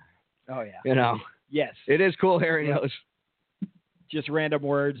 Coca-Cola. Oh, yeah. Yes. It is cool hearing those. Just random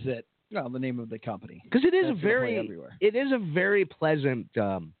words that, the name of the company. Because it is a everywhere. very pleasant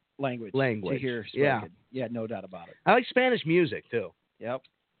language to hear spoken. Yeah. Yeah, no doubt about it. I like Spanish music, too. Yep.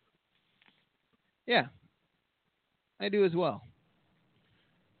 Yeah. I do as well.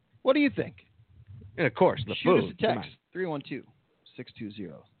 What do you think? And, of course, the Shoot food. us a text,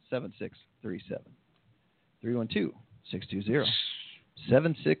 312-620-7637. 312-620-7637.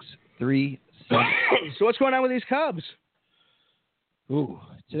 So what's going on with these Cubs? Ooh,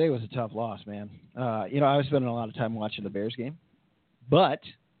 today was a tough loss, man. I was spending a lot of time watching the Bears game. But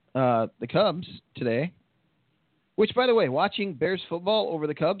the Cubs today, which, by the way, watching Bears football over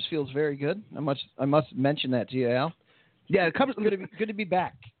the Cubs feels very good. I must mention that to you, Al. Yeah, the Cubs. Good to be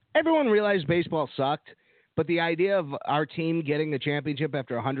back. Everyone realized baseball sucked, but the idea of our team getting the championship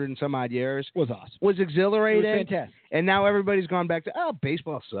after 100 and some odd years was awesome. Was exhilarating. It was fantastic. And now everybody's gone back to,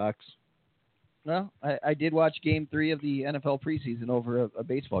 baseball sucks. Well, I did watch Game 3 of the NFL preseason over a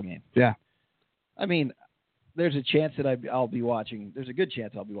baseball game. Yeah. I mean, there's a chance that I'll be watching. There's a good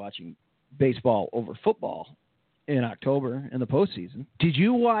chance I'll be watching baseball over football in October in the postseason. Did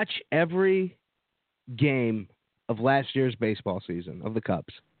you watch every game of last year's baseball season of the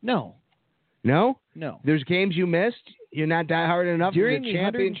Cubs? No. No? No. There's games you missed? You're not diehard enough during the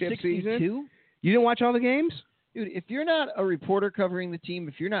championship season? You didn't watch all the games? Dude, if you're not a reporter covering the team,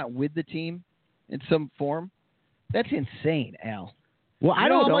 if you're not with the team in some form, that's insane, Al. Well, I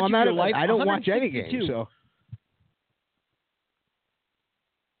don't know. I don't watch any 162. games, so.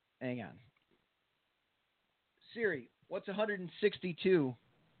 Hang on. Siri, what's 162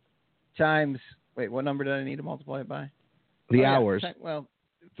 times Wait, what number did I need to multiply it by? The yeah, hours. Well,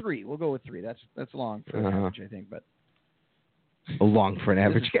 3. We'll go with 3. That's long for an average, I think. But Long for an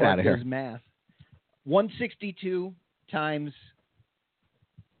average. Get out of here. This is math. 162 times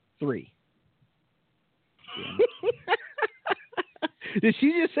 3. Did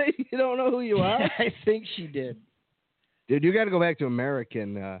she just say you don't know who you are? I think she did. Dude, you got to go back to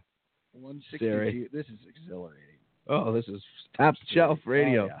American 162. Siri. This is exhilarating. Oh, this is top shelf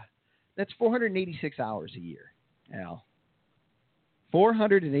radio. Oh, yeah. That's 486 hours a year, Al.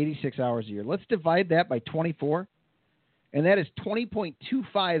 486 hours a year. Let's divide that by 24, and that is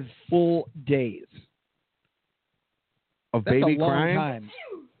 20.25 full days. Of That's baby a long crying? time.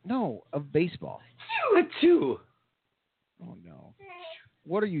 No, of baseball. Two. Oh, no.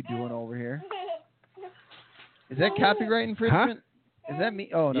 What are you doing over here? Is that copyright infringement? Is that me?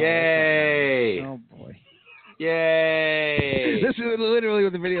 Oh, no. Yay! Oh, boy. Yay! This is literally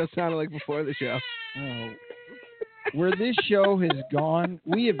what the video sounded like before the show. Oh. Where this show has gone,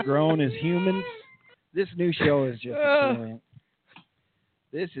 we have grown as humans. This new show is just brilliant.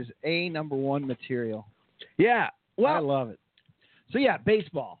 This is number 1 material. Yeah. Well, I love it. So, yeah,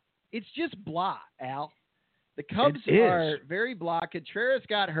 baseball. It's just blah, Al. The Cubs are very blah. Contreras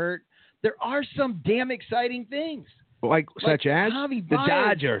got hurt. There are some damn exciting things. like such as Javi the Baez.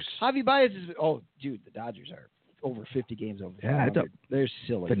 Dodgers. Javi Baez is, oh, dude, the Dodgers are over 50 games over. Yeah, it's they're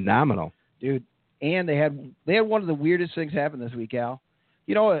silly. Phenomenal. Dude. And they had one of the weirdest things happen this week, Al.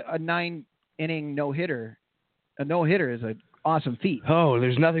 You know, a 9-inning no-hitter, a no-hitter is an awesome feat. Oh,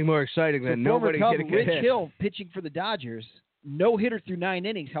 there's nothing more exciting than nobody getting a Rich hit. Hill pitching for the Dodgers, no-hitter through 9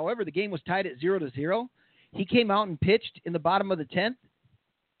 innings. However, the game was tied at 0-0. He came out and pitched in the bottom of the 10th,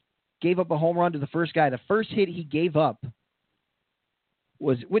 gave up a home run to the first guy. The first hit he gave up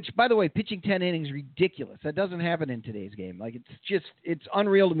was, which, by the way, pitching 10 innings is ridiculous. That doesn't happen in today's game. Like, it's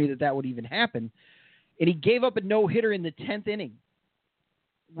unreal to me that would even happen. And he gave up a no-hitter in the 10th inning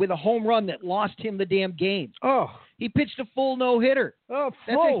with a home run that lost him the damn game. Oh. He pitched a full no-hitter. Oh,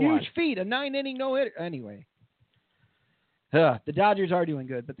 that's a huge feat, a 9-inning no-hitter. Anyway. The Dodgers are doing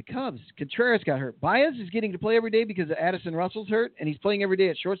good, but the Cubs, Contreras got hurt. Baez is getting to play every day because Addison Russell's hurt, and he's playing every day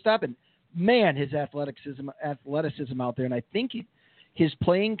at shortstop. And, man, his athleticism out there. And I think his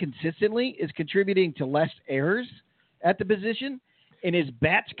playing consistently is contributing to less errors at the position. And his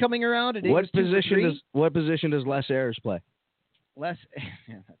bat's coming around. And What position does Les Ayres play? Les,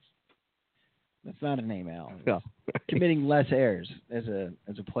 that's not a name, Al. No. Committing less errors as a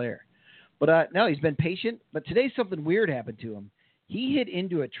player. But no, he's been patient. But today something weird happened to him. He hit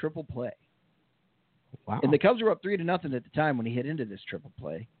into a triple play. Wow. And the Cubs were up 3-0 at the time when he hit into this triple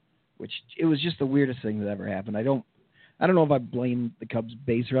play, which it was just the weirdest thing that ever happened. I don't know if I blame the Cubs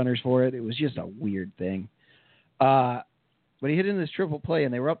base runners for it. It was just a weird thing. But he hit into this triple play,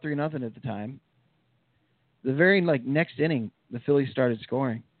 and they were up 3-0 at the time. The very next inning, the Phillies started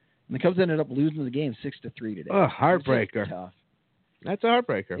scoring, and the Cubs ended up losing the game 6-3 today. Oh, heartbreaker! Tough. That's a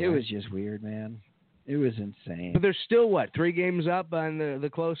heartbreaker. It was just weird, man. It was insane. But they're still 3 games up on the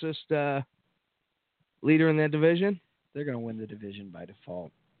closest leader in that division. They're going to win the division by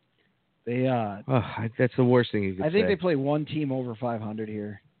default. They that's the worst thing you could say. I think they play one team over 500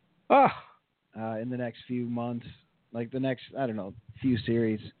 here. Oh, in the next few months, like the next few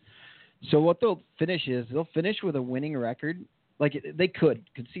series. So what they'll finish with a winning record. Like they could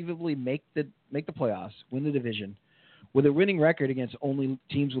conceivably make the playoffs, win the division, with a winning record against only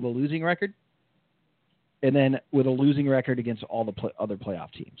teams with a losing record, and then with a losing record against all the other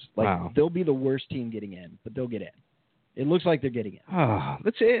playoff teams. Like wow. They'll be the worst team getting in, but they'll get in. It looks like they're getting in. Oh,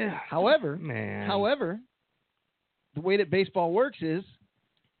 that's it. However, the way that baseball works is,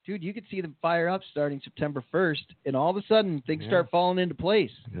 dude, you could see them fire up starting September 1st, and all of a sudden things start falling into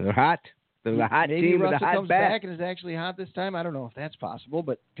place. They're hot. They're the hot Maybe team with Russell the hot comes bat. back and is actually hot this time. I don't know if that's possible,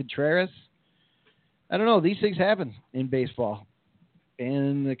 but Contreras, I don't know. These things happen in baseball,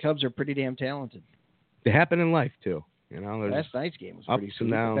 and the Cubs are pretty damn talented. They happen in life too. You know, last night's game was pretty ups sweet.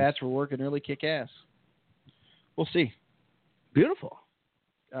 and downs. The bats were working really kick ass. We'll see. Beautiful.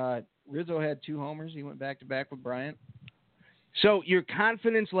 Rizzo had 2 homers. He went back to back with Bryant. So your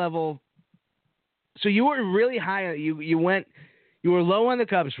confidence level. So you were really high. You were low on the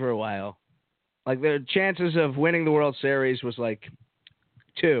Cubs for a while. Like the chances of winning the World Series was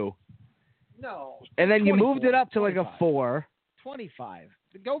 2. No. And then 24, you moved it up to 25. a 4. 25.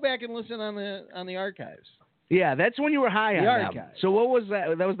 Go back and listen on the archives. Yeah, that's when you were high on them. archives. So what was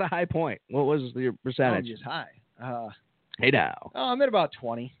that? That was the high point. What was your percentage? I'm just high. Hey now. I'm at about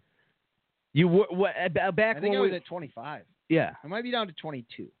 20. You were back I think when I was at 25. Yeah. I might be down to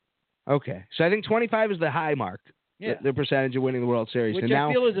 22. Okay. So I think 25 is the high mark. Yeah. their percentage of winning the World Series. Which and I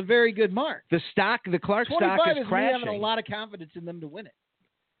now feel is a very good mark. the Clark stock 25 is is me crashing. having a lot of confidence in them to win it.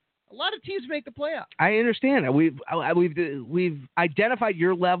 A lot of teams make the playoffs. I understand. We've identified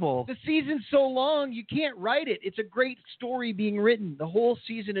your level. The season's so long, you can't write it. It's a great story being written. The whole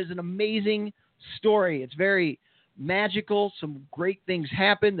season is an amazing story. It's very magical. Some great things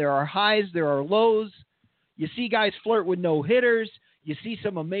happen. There are highs. There are lows. You see guys flirt with no-hitters. You see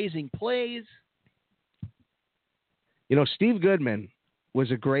some amazing plays. You know, Steve Goodman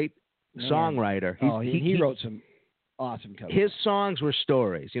was a great songwriter. He wrote some awesome Cubs. His songs were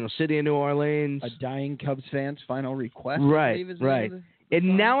stories. You know, City of New Orleans. A Dying Cubs Fan's Final Request. Right, right.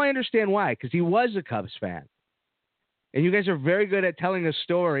 And now I understand why, because he was a Cubs fan. And you guys are very good at telling a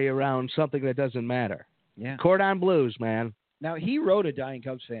story around something that doesn't matter. Yeah. Cordon Blues, man. Now, he wrote A Dying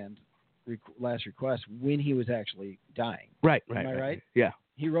Cubs Fan Last Request when he was actually dying. Right. Am I right? Yeah.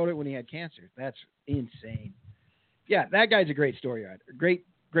 He wrote it when he had cancer. That's insane. Yeah, that guy's a great story writer. Great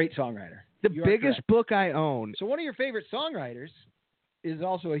songwriter. The biggest book I own. So one of your favorite songwriters is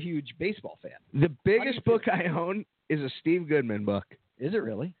also a huge baseball fan. The biggest book I own is a Steve Goodman book. Is it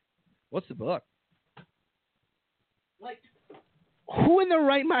really? What's the book? Like, who in their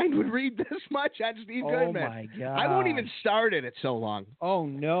right mind would read this much on Steve Goodman? Oh, my God. I won't even start it. It's so long. Oh,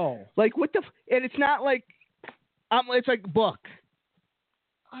 no. Like, what the... and it's not like... it's like a book.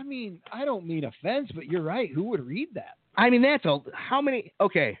 I mean, I don't mean offense, but you're right. Who would read that? I mean, that's a... How many...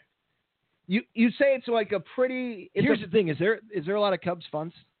 Okay. You say it's like a pretty... Here's the thing. Is there a lot of Cubs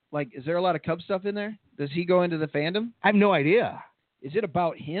fun? Like, is there a lot of Cubs stuff in there? Does he go into the fandom? I have no idea. Is it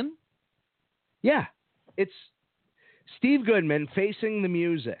about him? Yeah. It's Steve Goodman Facing the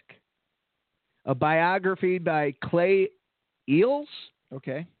Music. A biography by Clay Eels.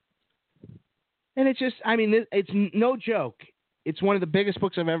 Okay. And it's just, I mean, it's no joke. It's one of the biggest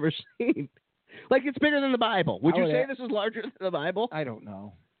books I've ever seen. Like, it's bigger than the Bible. Would you say this is larger than the Bible? I don't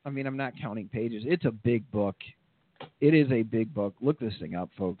know. I mean, I'm not counting pages. It's a big book. It is a big book. Look this thing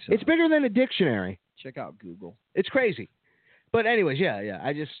up, folks. It's bigger than a dictionary. Check out Google. It's crazy. But anyways, yeah.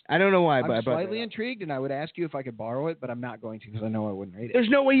 I don't know why. I'm slightly intrigued, and I would ask you if I could borrow it, but I'm not going to because I know I wouldn't read it. There's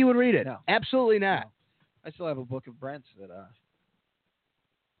no way you would read it. No. Absolutely not. No. I still have a book of Brent's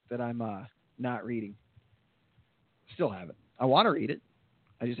that I'm not reading. Still haven't. I want to read it.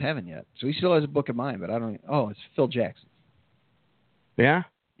 I just haven't yet. So he still has a book of mine, but I don't. Oh, it's Phil Jackson. Yeah?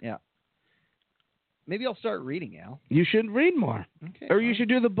 Yeah. Maybe I'll start reading, Al. You should read more. Okay. Or you should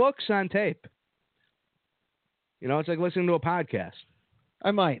do the books on tape. You know, it's like listening to a podcast. I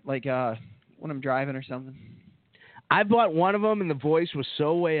might, like when I'm driving or something. I bought one of them, and the voice was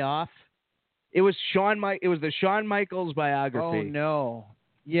so way off. It was the Shawn Michaels biography. Oh, no.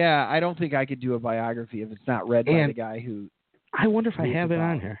 Yeah, I don't think I could do a biography if it's not read by the guy who... I wonder if I have it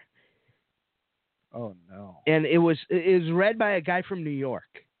on here. Oh, no. And it was read by a guy from New York.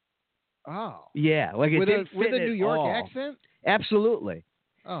 Oh. Yeah, like with it a New York accent? Absolutely.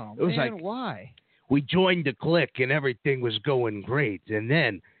 Oh, it was man, like, why? We joined the clique and everything was going great. And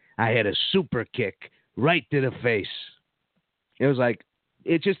then I had a super kick right to the face. It was like,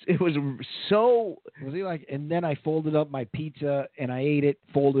 it was so... Was he like, and then I folded up my pizza and I ate it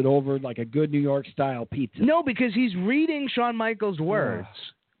folded over like a good New York style pizza? No, because he's reading Shawn Michaels' words.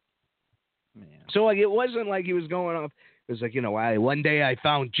 Man. So like, it wasn't like he was going off. It was like, one day I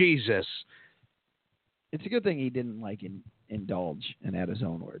found Jesus. It's a good thing he didn't like indulge and add his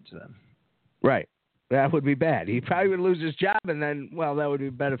own words then. Right. That would be bad. He probably would lose his job, and then, well, that would be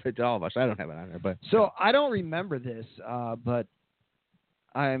a benefit to all of us. I don't have it on there, but... So I don't remember this, but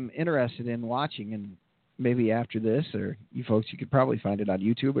I'm interested in watching, and maybe after this, or you folks, you could probably find it on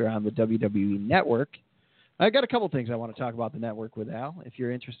YouTube or on the WWE Network. I got a couple things I want to talk about the network with Al, if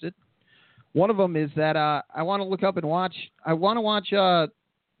you're interested. One of them is that I want to look up and watch. I want to watch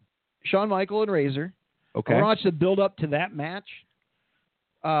Shawn Michaels and Razor. Okay. I watched the build-up to that match.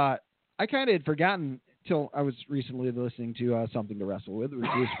 I kind of had forgotten till I was recently listening to Something to Wrestle With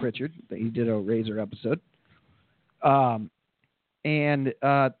Bruce Pritchard. He did a Razor episode. And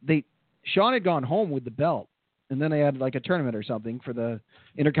Shawn had gone home with the belt, and then they had like a tournament or something for the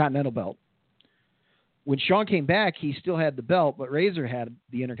Intercontinental belt. When Shawn came back, he still had the belt, but Razor had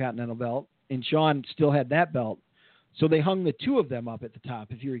the Intercontinental belt, and Shawn still had that belt. So they hung the two of them up at the top,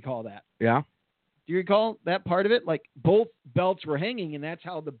 if you recall that. Yeah. Do you recall that part of it? Like, both belts were hanging, and that's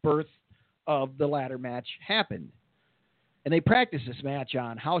how the birth of the ladder match happened. And they practiced this match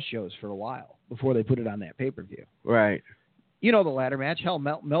on house shows for a while before they put it on that pay-per-view. Right. You know the ladder match. Hell,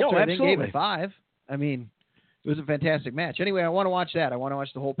 Meltzer, I think, gave it 5. I mean, it was a fantastic match. Anyway, I want to watch that. I want to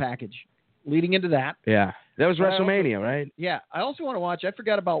watch the whole package leading into that. Yeah. That was WrestleMania, right? Yeah. I also want to watch, I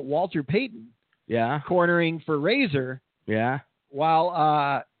forgot about Walter Payton. Yeah. cornering for Razor Yeah.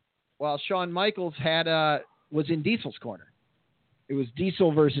 while Shawn Michaels was in Diesel's corner. It was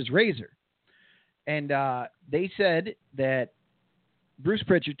Diesel versus Razor. And they said that Bruce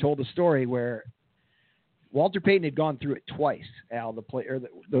Pritchard told a story where Walter Payton had gone through it twice, Al,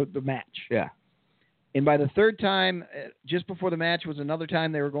 the match. Yeah. And by the third time, just before the match was another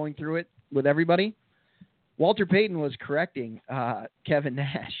time they were going through it with everybody, Walter Payton was correcting Kevin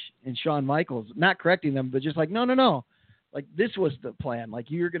Nash and Shawn Michaels, not correcting them, but just like, no. Like, this was the plan. Like,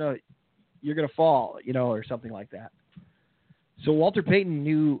 you're gonna fall, or something like that. So Walter Payton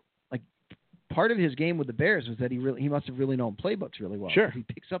knew, like, part of his game with the Bears was that he must have really known playbooks really well. Sure. He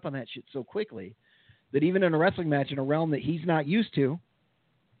picks up on that shit so quickly that even in a wrestling match in a realm that he's not used to,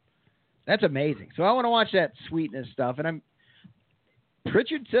 that's amazing. So I want to watch that sweetness stuff. And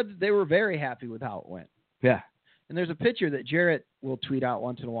Pritchard said that they were very happy with how it went. Yeah. And there's a picture that Jarrett will tweet out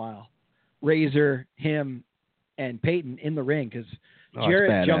once in a while. Razor, him, and Peyton in the ring because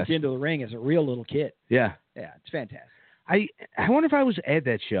Jarrett jumped into the ring as a real little kid. Yeah. Yeah, it's fantastic. I wonder if I was at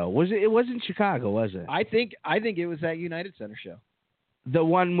that show. It wasn't Chicago, was it? I think it was that United Center show. The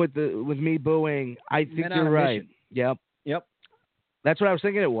one with me booing. I think Men on you're a right. Mission. Yep. That's what I was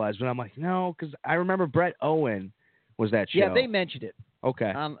thinking it was, but I'm like, no, because I remember Brett Owen was that show. Yeah, they mentioned it.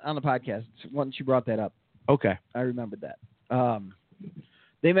 Okay. On the podcast once you brought that up. Okay. I remembered that.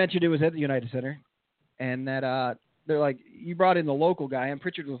 They mentioned it was at the United Center, and that they're like, you brought in the local guy, and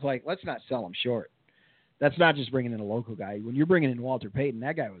Pritchard was like, let's not sell him short. That's not just bringing in a local guy. When you're bringing in Walter Payton,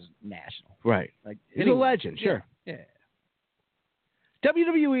 that guy was national. Right. Like, he's a legend, sure. Yeah.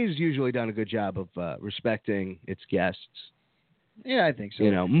 WWE has usually done a good job of respecting its guests. Yeah, I think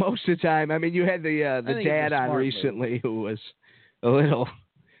so. Most of the time. I mean, you had the dad on recently who was a little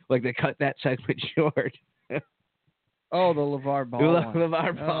like they cut that segment short. Oh, the LeVar Ball.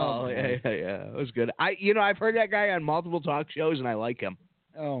 LeVar Ball. Yeah. It was good. I've heard that guy on multiple talk shows, and I like him.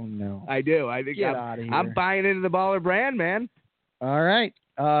 Oh, no. I do. I think Get out of here. I'm buying into the Baller brand, man. All right.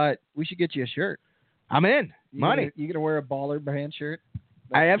 We should get you a shirt. I'm in. Money. You gonna wear a Baller brand shirt?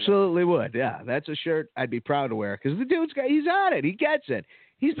 I absolutely would. Yeah, that's a shirt I'd be proud to wear because the he's on it. He gets it.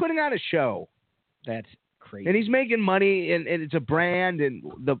 He's putting on a show. That's crazy. And he's making money, and it's a brand, and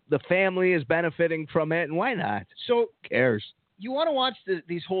the family is benefiting from it, and why not? So who cares? You want to watch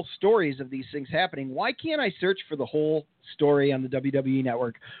these whole stories of these things happening. Why can't I search for the whole story on the WWE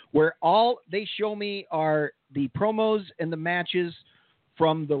Network where all they show me are the promos and the matches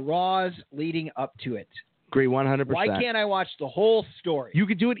from the Raws leading up to it? Agree 100%. Why can't I watch the whole story? You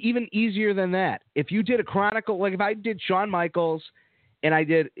could do it even easier than that. If you did a chronicle, like if I did Shawn Michaels and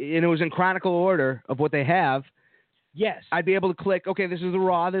it was in chronicle order of what they have, yes, I'd be able to click, okay, this is the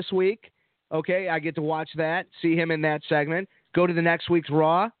Raw this week. Okay, I get to watch that, see him in that segment, go to the next week's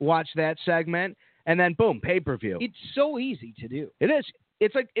Raw, watch that segment, and then boom, pay-per-view. It's so easy to do. It is.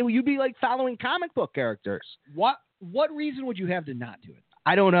 It's like you'd be like following comic book characters. What reason would you have to not do it?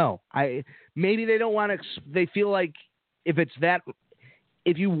 I don't know. Maybe they don't want to. They feel like if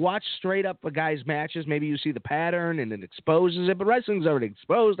you watch straight up a guy's matches, maybe you see the pattern and it exposes it. But wrestling's already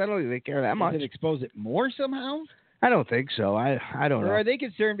exposed. I don't think they care that much. Does it expose it more somehow? I don't think so. I don't know. Or are they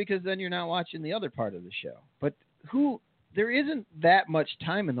concerned because then you're not watching the other part of the show? But there isn't that much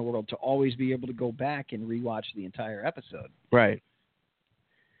time in the world to always be able to go back and rewatch the entire episode. Right.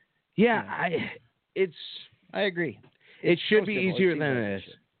 Yeah. I agree. It should be easier than it is.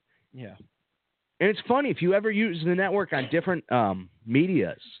 Yeah. And it's funny, if you ever use the network on different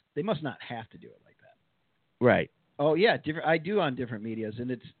medias. They must not have to do it like that. Right. Oh, yeah. I do on different medias,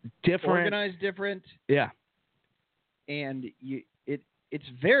 and it's different. Organized different. Yeah. And it's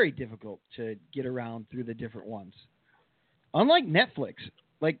very difficult to get around through the different ones. Unlike Netflix,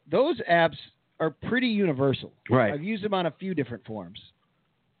 like those apps are pretty universal. Right. I've used them on a few different forms.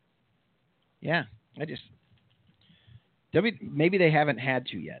 Yeah. Maybe they haven't had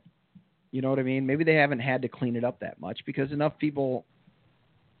to yet. You know what I mean? Maybe they haven't had to clean it up that much because enough people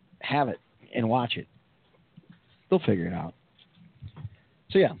have it and watch it. They'll figure it out.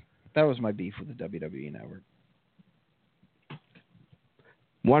 So, yeah, that was my beef with the WWE Network.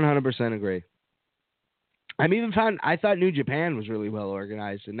 100% agree. I thought New Japan was really well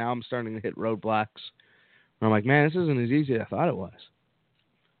organized, and now I'm starting to hit roadblocks where I'm like, man, this isn't as easy as I thought it was.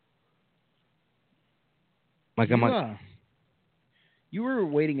 You were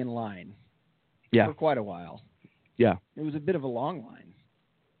waiting in line for quite a while. Yeah. It was a bit of a long line.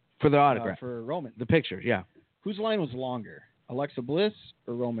 For the autograph. For Roman. The picture, yeah. Whose line was longer, Alexa Bliss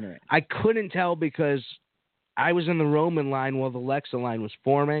or Roman Reigns? I couldn't tell because I was in the Roman line while the Alexa line was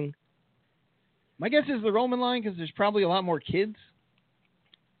forming. My guess is the Roman line because there's probably a lot more kids.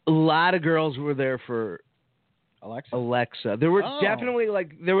 A lot of girls were there for Alexa. There were Oh. definitely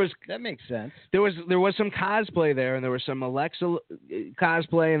That makes sense. there was some cosplay there, and there was some Alexa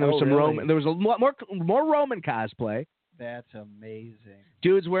cosplay, and there was some really? Roman. There was a lot more Roman cosplay. That's amazing.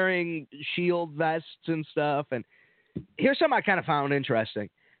 Dudes wearing shield vests and stuff. And here's something I kind of found interesting.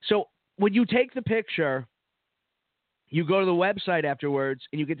 So when you take the picture, you go to the website afterwards,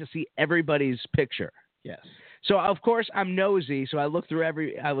 and you get to see everybody's picture. Yes. So of course I'm nosy, so I looked through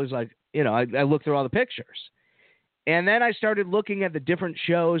I looked through all the pictures. And then I started looking at the different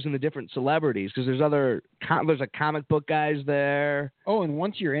shows and the different celebrities, because there's like comic book guys there. Oh, and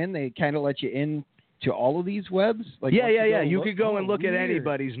once you're in, they kind of let you in to all of these webs? Like Yeah. once You could go and look at weird.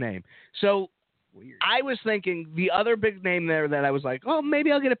 anybody's name. So Weird. I was thinking the other big name there that I was like, oh,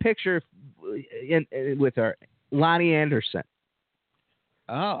 maybe I'll get a picture with her, Lonnie Anderson,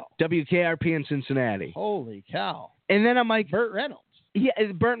 Oh. WKRP in Cincinnati. Holy cow. And then I'm like, Burt Reynolds. yeah,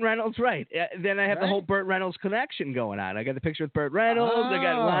 Burt Reynolds, right. Then I have the Right. whole Burt Reynolds connection going on. I got the picture with Burt Reynolds. I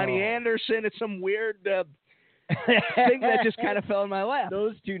got Lonnie Oh. Anderson. It's some weird thing that just kind of fell in my lap.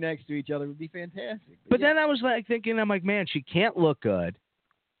 Those two next to each other would be fantastic. But yeah. then I was like thinking, I'm like, man, she can't look good.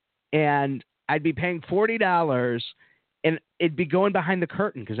 And I'd be paying $40 and it'd be going behind the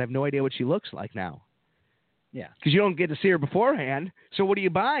curtain because I have no idea what she looks like now. Yeah. Because you don't get to see her beforehand. So what are you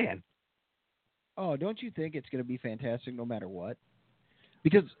buying? Oh, don't you think it's going to be fantastic no matter what?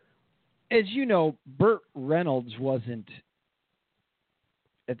 Because, as you know, Burt Reynolds wasn't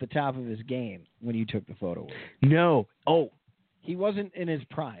at the top of his game when you took the photo with him. No. Oh, He wasn't in his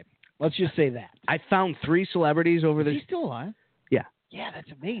prime. Let's just say that. I found 3 celebrities over Is the. he still alive? Yeah. Yeah,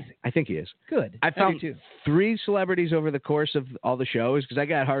 that's amazing. I think he is. Good. I found do too. 3 celebrities over the course of all the shows because I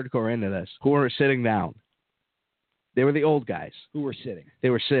got hardcore into this who were sitting down. They were the old guys. Who were sitting. They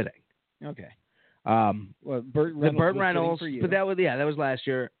were sitting. Okay. Well, Burt Reynolds Burt was Reynolds, sitting for you. but that was last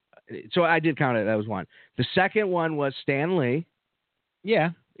year. So I did count it. That was one. The second one was Stan Lee.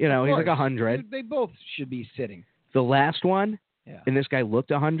 Yeah. You know, of he's like course. 100. They both should be sitting. The last one, Yeah. and this guy looked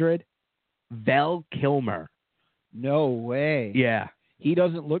 100. Val Kilmer. No way. Yeah. He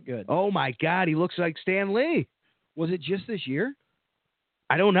doesn't look good. Oh my God, he looks like Stan Lee. Was it just this year?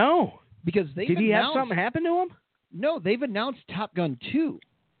 I don't know. Because they Did he have something happen to him? No, they've announced Top Gun 2.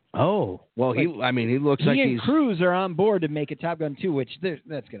 Oh, well, he looks like He and he's. Cruise are on board to make a Top Gun 2, which that's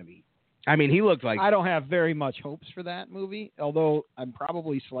going to be. He looked like. I don't have very much hopes for that movie, although I'm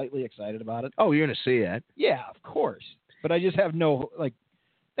probably slightly excited about it. Oh, you're gonna see it. Yeah, of course. But I just have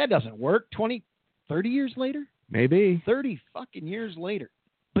that doesn't work. 20, 30 years later? Maybe. 30 fucking years later.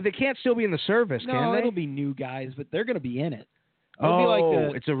 But they can't still be in the service, No, can they? it'll be new guys, but they're going to be in it. It'll be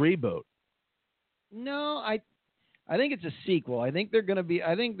like it's a reboot. No, I think it's a sequel. I think they're going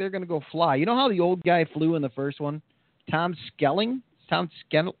to go fly. You know how the old guy flew in the first one? Tom Skelling?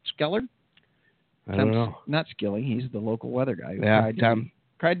 Skeller? I don't know. Not Skilling. He's the local weather guy. Who Yeah,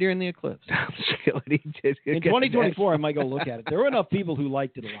 cried during the eclipse. Tom Skillet, he did. In 2024, I might go look at it. There were enough people who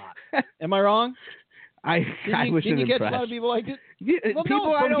liked it a lot. Am I wrong? I wasn't didn't you catch a impressed. lot of people liked it? Yeah, Well, people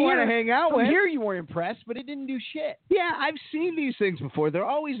no, I from don't want to here- hang out From with. here, you weren't impressed, but it didn't do shit. Yeah, I've seen these things before. They're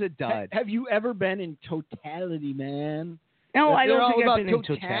always a dud. Have you ever been in totality, man? No, I They're don't all think I've about been in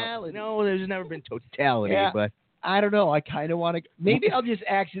totality. totality. No, there's never been totality, Yeah. but I don't know. I kind of want to. Maybe I'll just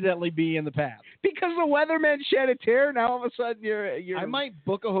accidentally be in the path. because the weatherman shed a tear, now all of a sudden you're. I might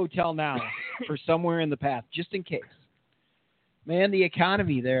book a hotel now for somewhere in the path, just in case. Man, the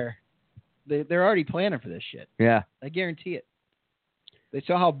economy there, they're already planning for this shit. Yeah. I guarantee it. They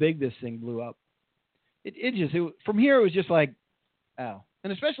saw how big this thing blew up. From here, it was just like, oh.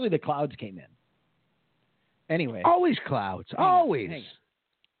 And especially the clouds came in. Anyway. Always clouds. Hang on, Always. hang on.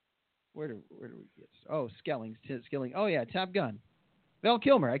 Where do we get? Oh, Skilling. Oh, yeah, Top Gun. Val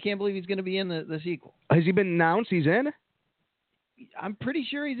Kilmer. I can't believe he's going to be in the sequel. Has he been announced? He's in. I'm pretty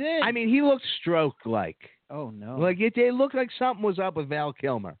sure he's in. He looked stroke-like. Oh, no. Like it looked like something was up with Val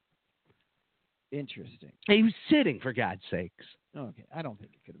Kilmer. Interesting. He was sitting, for God's sakes. Okay. I don't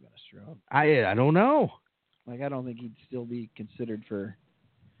think it could have been a stroke. I don't know. I don't think he'd still be considered for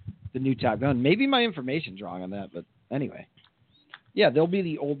the new Top Gun. Maybe my information's wrong on that, but anyway. Yeah, they'll be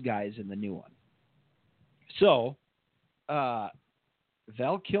the old guys in the new one. So,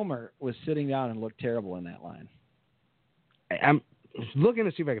 Val Kilmer was sitting down and looked terrible in that line. I'm looking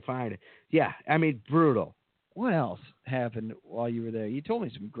to see if I can find it. Yeah, brutal. What else happened while you were there? You told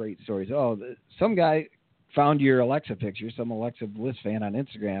me some great stories. Oh, some guy found your Alexa picture, some Alexa Bliss fan on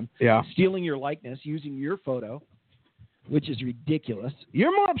Instagram, Yeah. stealing your likeness, using your photo, which is ridiculous.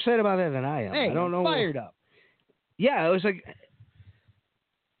 You're more upset about that than I am. Hey, I don't know. fired up. Yeah, it was like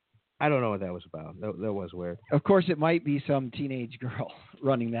I don't know what that was about. That was weird. Of course, it might be some teenage girl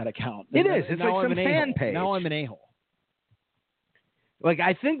running that account. It is. It's Now like I'm some an fan a-hole. page. Now I'm an a-hole. Like,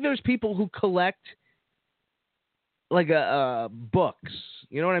 I think there's people who collect like books.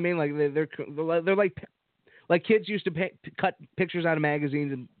 You know what I mean? Like they're like kids used to cut pictures out of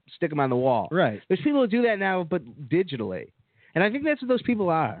magazines and stick them on the wall. Right. There's people who do that now, but digitally, and I think that's what those people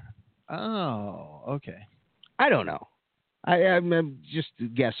are. Oh, okay. I don't know. I'm just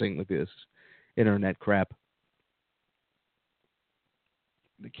guessing with this internet crap.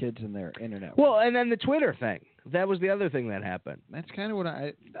 The kids and their internet. Well, and then the Twitter thing. That was the other thing that happened. That's kind of what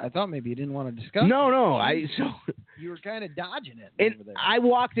I thought. Maybe you didn't want to discuss. No. You were kind of dodging it over there. I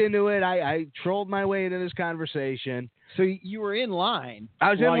walked into it. I trolled my way into this conversation. So you were in line. I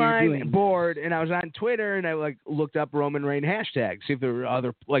was in while you're line, doing bored, and I was on Twitter, and I looked up Roman Reigns hashtag, see if there were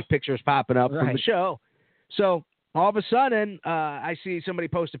other pictures popping up from Right. the show. So all of a sudden, I see somebody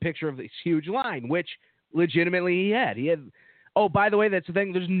post a picture of this huge line, which legitimately he had. Oh, by the way, that's the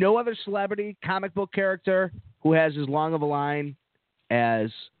thing. There's no other celebrity comic book character who has as long of a line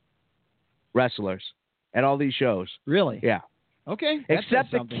as wrestlers at all these shows. Really? Yeah. Okay. that Except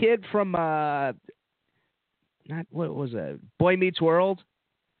says the something. kid from what was it? Boy Meets World.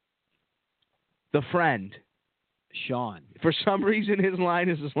 The friend. Sean. For some reason, his line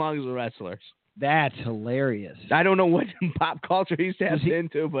is as long as the wrestlers. That's hilarious. I don't know what pop culture he's tapped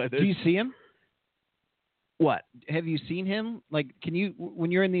into, but Do you see him? what? Have you seen him? Like, can you, when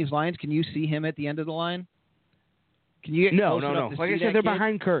you're in these lines, can you see him at the end of the line? Can you get No. close enough to Like see I said, that they're kid?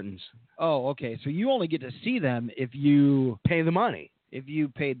 behind curtains. Oh, okay. So you only get to see them if you Pay the money.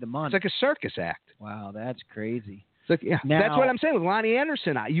 paid the money. It's like a circus act. Wow, that's crazy. It's like, yeah, Now- that's what I'm saying with Lonnie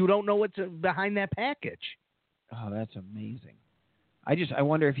Anderson. You don't know what's behind that package. Oh, that's amazing. I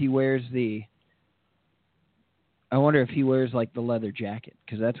wonder if he wears like the leather jacket,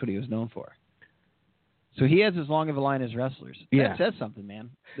 because that's what he was known for. So he has as long of a line as wrestlers. Yeah. That says something, man,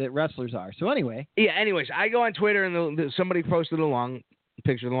 that wrestlers are. So anyway. Yeah, anyways, I go on Twitter and somebody posted a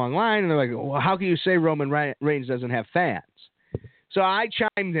picture of the long line, and they're like, well, how can you say Roman Reigns doesn't have fans? So I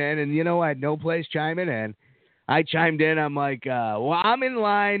chimed in, and I had no place chiming in. I chimed in. I'm like, well, I'm in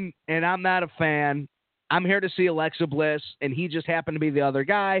line, and I'm not a fan. I'm here to see Alexa Bliss, and he just happened to be the other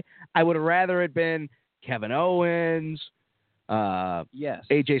guy. I would have rather it been Kevin Owens, Yes.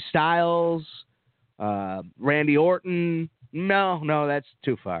 AJ Styles, Randy Orton. No, that's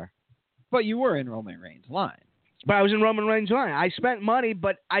too far. But you were in Roman Reigns' line. But I was in Roman Reigns' line. I spent money,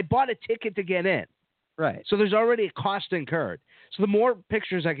 but I bought a ticket to get in. Right. So there's already a cost incurred. So the more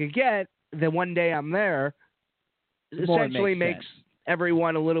pictures I could get, the one day I'm there, The more it essentially makes makes sense.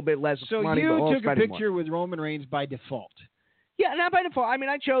 everyone a little bit less So money. but you we'll took a spend more. picture with Roman Reigns by default. Yeah, not by default. I mean,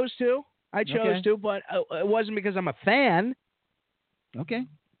 I chose to. Okay. But it wasn't because I'm a fan. Okay.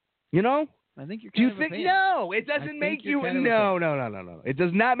 You know? I think you're Do kind you of think? a fan. No, it I doesn't think make you're you. kind of a No. It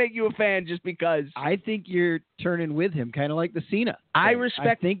does not make you a fan just because. I think you're turning with him, kind of like the Cena. I thing. respect-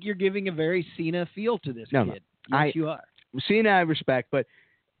 I think you're giving a very Cena feel to this No, kid. no. Yes, you are. Cena I respect, but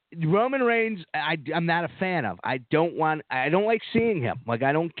Roman Reigns I'm not a fan of. I don't like seeing him. Like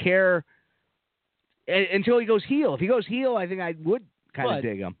I don't care until he goes heel. If he goes heel, I think I would kind But of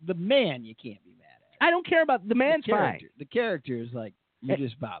dig him. The man, you can't be mad at. I don't care about the man's the fine. character. The character is like you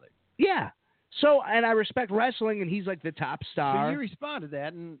just bothered. Yeah. So and I respect wrestling, and he's like the top So star. you responded to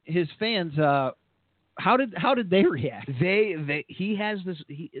that, and his fans. How did they react? He has this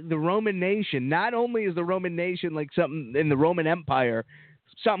the Roman nation. Not only is the Roman nation like something in the Roman Empire,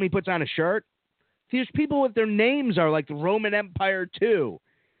 something he puts on a shirt. There's people with their names are like the Roman Empire too.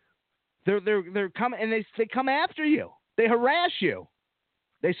 They're coming and they come after you. They harass you.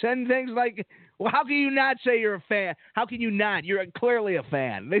 They send things like, well, how can you not say you're a fan? How can you not? You're clearly a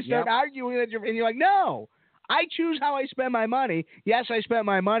fan. They start arguing that and you're like, no. I choose how I spend my money. Yes, I spent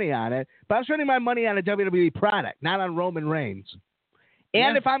my money on it, but I'm spending my money on a WWE product, not on Roman Reigns.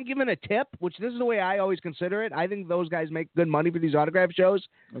 And if I'm given a tip, which this is the way I always consider it, I think those guys make good money for these autograph shows.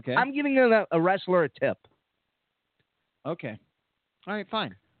 Okay. I'm giving a wrestler a tip. Okay. All right.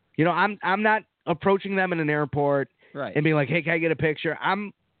 Fine. I'm not approaching them in an airport Right. and being like, hey, can I get a picture?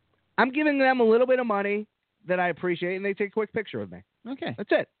 I'm giving them a little bit of money that I appreciate, and they take a quick picture with me. Okay. That's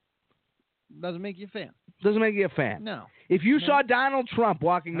it. Doesn't make you a fan. Doesn't make you a fan. No. If you saw Donald Trump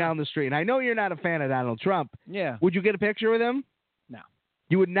walking down the street, and I know you're not a fan of Donald Trump, Yeah. would you get a picture with him? No.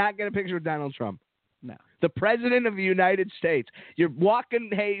 You would not get a picture with Donald Trump. No. The President of the United States. You're walking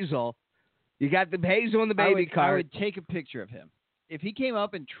Hazel. You got the Hazel and the baby I cart. would take a picture of him. If he came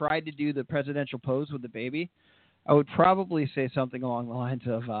up and tried to do the presidential pose with the baby, I would probably say something along the lines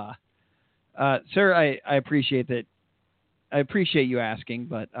of, sir, I appreciate that I appreciate you asking,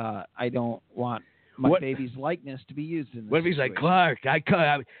 but I don't want my What- baby's likeness to be used in this What if he's like, situation.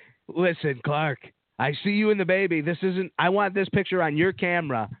 Clark, listen, Clark, I see you and the baby. I want this picture on your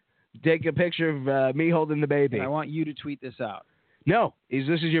camera. Take a picture of me holding the baby. And I want you to tweet this out. No, this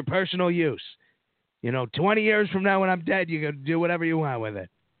is your personal use. 20 years from now when I'm dead, you can do whatever you want with it.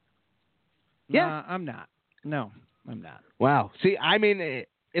 Yeah. Nah, I'm not. No, I'm not. Wow. See, I mean,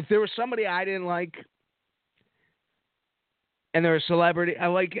 if there was somebody I didn't like and they're a celebrity,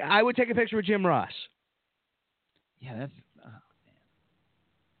 I would take a picture with Jim Ross. Yeah, that's.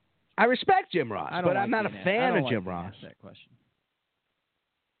 I respect Jim Ross, I don't but like I'm not a being fan I of don't like Jim being Ross. asked that question.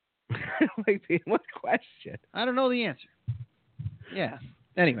 What question? I don't know the answer. Yeah.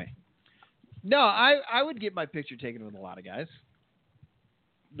 Anyway. No, I would get my picture taken with a lot of guys.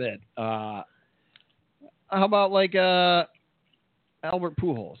 But how about like Albert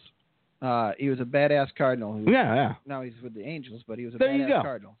Pujols? He was a badass Cardinal. Yeah. Now he's with the Angels, but he was a There you go. badass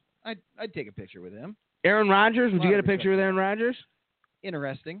Cardinal. I'd take a picture with him. Aaron Rodgers, would A you lot get a of picture with respect. Aaron Rodgers?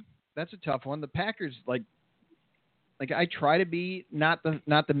 Interesting. That's a tough one. The Packers like I try to be not the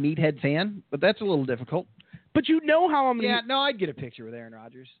meathead fan, but that's a little difficult. But you know how I'm. Yeah, no, I'd get a picture with Aaron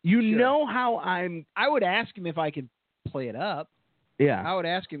Rodgers. You Sure. know how I'm. I would ask him if I could play it up. Yeah. I would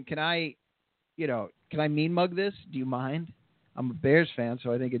ask him, can I mean mug this? Do you mind? I'm a Bears fan,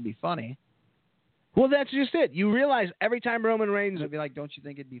 so I think it'd be funny. Well, that's just it. You realize every time Roman Reigns, And I'd be like, don't you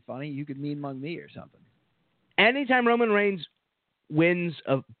think it'd be funny? You could mean mug me or something. anytime Roman Reigns wins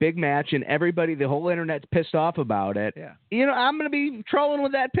a big match and the whole internet's pissed off about it, Yeah, I'm going to be trolling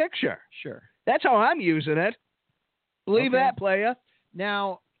with that picture. sure. That's how I'm using it. Believe Okay. that, playa.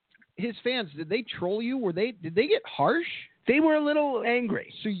 Now, his fans, did they troll you? Did they get harsh? They were a little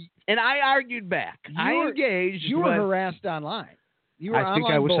angry, So and I argued back. I engaged. You were but harassed online. You were I think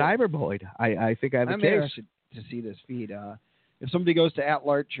I was online cyberbullied. I think I have a I'm case. interested to see this feed. If somebody goes to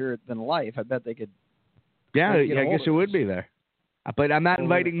 @LarcherThanLife, I bet they could. Yeah, Let's get a I hold guess of it would this. be there. But I'm not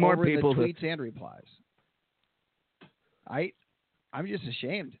inviting more over people the to. tweets and replies. I'm just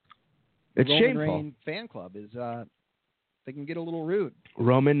ashamed. It's Roman shameful. Reigns fan club is they can get a little rude.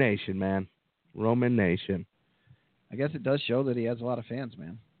 Roman Nation, man. Roman Nation. I guess it does show that he has a lot of fans,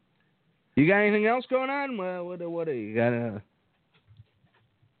 man. You got anything else going on? Well, what do you got?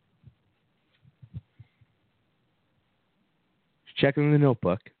 Checking the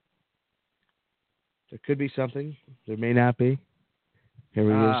notebook. There could be something. There may not be.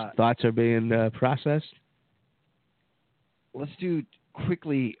 Here thoughts are being processed. Let's do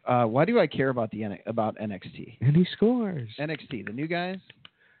quickly. Why do I care about about NXT? And he scores. NXT, the new guys.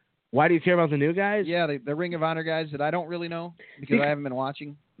 Why do you care about the new guys? Yeah, the Ring of Honor guys that I don't really know because I haven't been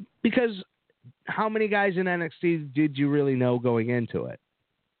watching. Because how many guys in NXT did you really know going into it?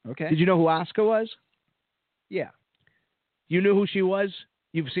 Okay. Did you know who Asuka was? Yeah. You knew who she was?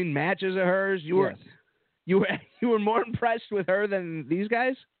 You've seen matches of hers? Yes. You were more impressed with her than these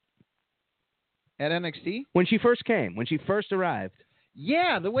guys? At NXT? When she first came, when she first arrived.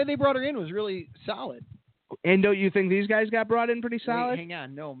 Yeah, the way they brought her in was really solid. And don't you think these guys got brought in pretty solid? Wait, hang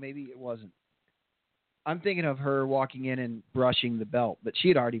on. No, maybe it wasn't. I'm thinking of her walking in and brushing the belt, but she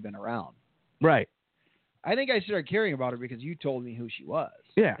had already been around. Right. I think I started caring about her because you told me who she was.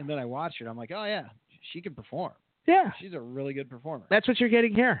 Yeah. And then I watched her, and I'm like, oh, yeah, she can perform. Yeah. She's a really good performer. That's what you're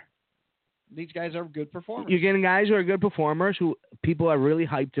getting here. These guys are good performers. You're getting guys who are good performers who people are really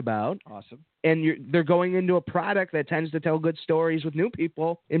hyped about. Awesome. And they're going into a product that tends to tell good stories with new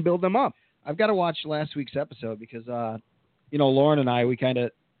people and build them up. I've got to watch last week's episode because, Lauren and I,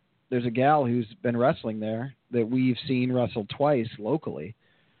 there's a gal who's been wrestling there that we've seen wrestle twice locally.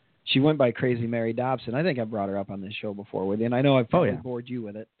 She went by Crazy Mary Dobson. I think I brought her up on this show before with you, and I know I've probably bored you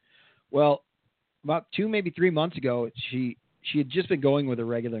with it. Well, about 2, maybe 3 months ago, she had just been going with a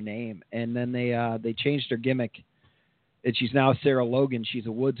regular name, and then they changed her gimmick, and she's now Sarah Logan. She's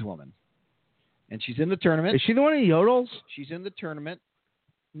a Woods woman, and she's in the tournament. Is she the one who yodels? She's in the tournament.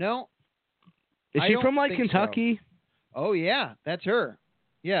 No. Is I she don't from think Kentucky? So. Oh, yeah, that's her.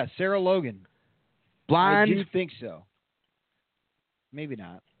 Yeah, Sarah Logan. Blonde? I do think so. Maybe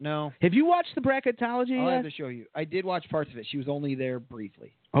not. No. Have you watched the bracketology I'll have yet? to show you. I did watch parts of it. She was only there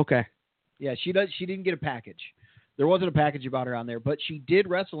briefly. Okay. Yeah, she didn't get a package. There wasn't a package about her on there, but she did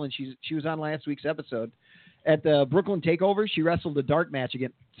wrestle, and she was on last week's episode. At the Brooklyn Takeover, she wrestled a dark match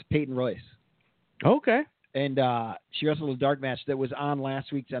against Peyton Royce. Okay. And she wrestled a dark match that was on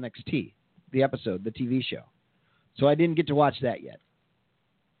last week's NXT, the episode, the TV show. So I didn't get to watch that yet.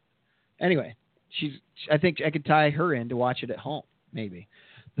 Anyway, I think I could tie her in to watch it at home, maybe.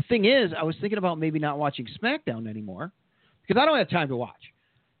 The thing is, I was thinking about maybe not watching SmackDown anymore because I don't have time to watch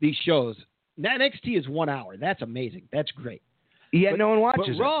these shows Now, NXT is 1 hour. That's amazing. That's great. Yet But- no one But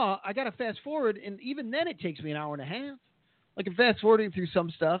watches it. Raw, I got to fast forward, and even then it takes me an hour and a half. Like, I'm fast forwarding through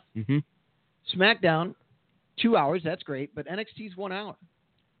some stuff. Mm-hmm. SmackDown, 2 hours. That's great. But NXT's 1 hour.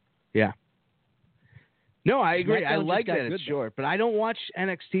 Yeah. No, I agree. I SmackDown like just got that good, it's though. short, but I don't watch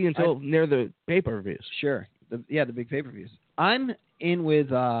NXT until near the pay-per-views. Sure. The big pay-per-views. I'm in with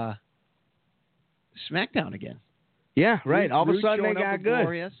SmackDown again. Yeah, right. All of a Rude sudden they showing up got with good.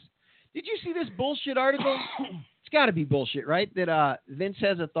 Glorious. Did you see this bullshit article? It's got to be bullshit, right? That Vince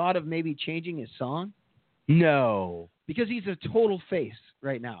has a thought of maybe changing his song No. because he's a total face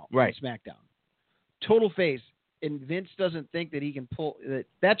right now Right. on SmackDown. Total face. And Vince doesn't think that he can pull that.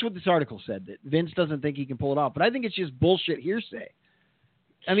 That's what this article said, that Vince doesn't think he can pull it off. But I think it's just bullshit hearsay.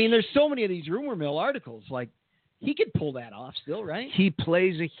 I mean, there's so many of these rumor mill articles. Like, he could pull that off still, right? He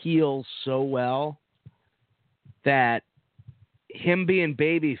plays a heel so well that him being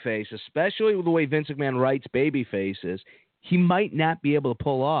babyface, especially with the way Vince McMahon writes babyfaces, he might not be able to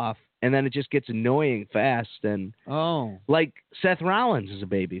pull off, and then it just gets annoying fast. And Oh, like Seth Rollins is a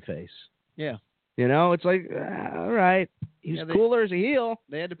babyface. yeah. You know, it's like, all right, he's Yeah, cooler as a heel.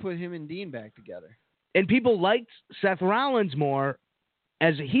 They had to put him and Dean back together. And people liked Seth Rollins more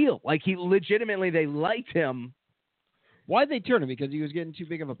as a heel. Like, he legitimately, they liked him. Why'd they turn him? Because he was getting too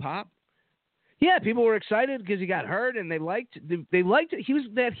big of a pop? Yeah, people were excited because he got hurt, and they liked it.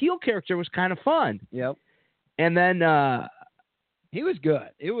 That heel character was kind of fun. Yep. And then, He was good.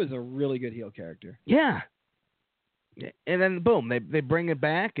 It was a really good heel character. yeah. And then, boom, they bring it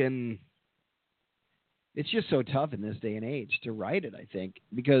back, and It's just so tough in this day and age to write it, I think,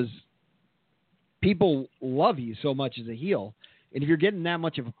 because people love you so much as a heel. And if you're getting that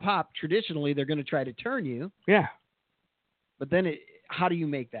much of a pop, traditionally they're going to try to turn you. yeah. But then how do you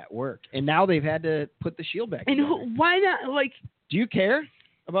make that work? And now they've had to put the Shield back And together. why not, like, Do you care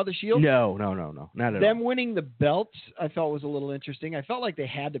about the Shield? no, not at Them all. winning the belts, I felt was a little interesting. I felt like they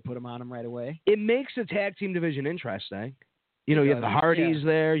had to put them on them right away. It makes the tag team division interesting. You know, you have the does, Hardys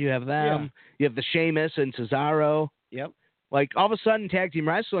there, you have them, Yeah. you have the Sheamus and Cesaro. Yep. Like, all of a sudden, tag team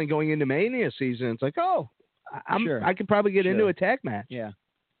wrestling going into Mania season, it's like, oh, Sure. I could probably get into Sure. a tag match. Yeah.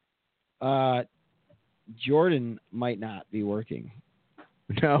 Jordan might not be working.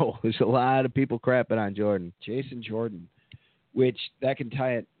 No, there's a lot of people crapping on Jordan. Jason Jordan, which that can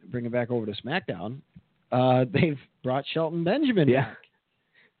bring it back over to SmackDown. They've brought Shelton Benjamin Yeah. back.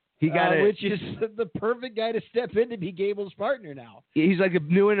 He got it. Which is the perfect guy to step in to be Gable's partner now. He's like a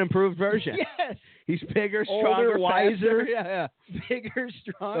new and improved version. Yes. He's bigger, Older, stronger, wiser. faster. Yeah, Bigger, a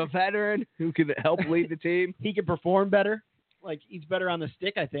strong. veteran who can help lead the team. He can perform better. Like, he's better on the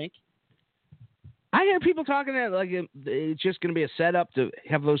stick, I think. I hear people talking that like it's just going to be a setup to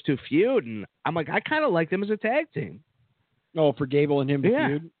have those two feud, and I'm like, I kind of like them as a tag team. Oh, for Gable and him to Yeah.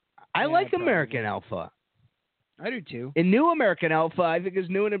 feud? I Yeah, like probably. American Alpha. I do too. And new American Alpha, I think, is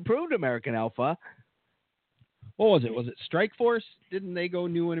new and improved American Alpha. What was it? Was it Strike Force? Didn't they go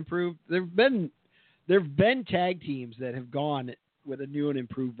new and improved? There've been tag teams that have gone with a new and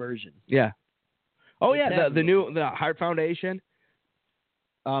improved version. Yeah. Oh The yeah, tag the Heart Foundation.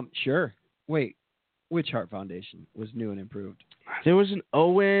 Sure. Wait, which Heart Foundation was new and improved? There was an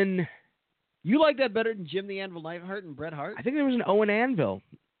Owen. You like that better than Jim the Anvil Neidhart and Bret Hart? I think there was an Owen Anvil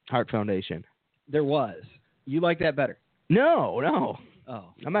Heart Foundation. There was. You like that better? No. Oh,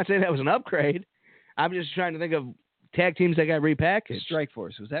 I'm not saying that was an upgrade. I'm just trying to think of tag teams that got repackaged. Strike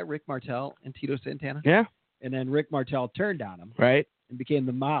Force. Was that Rick Martel and Tito Santana? Yeah. And then Rick Martel turned on him Right. and became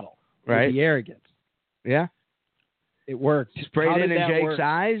the model. With Right. the arrogance. Yeah. It worked. Sprayed How it did in that Jake's work?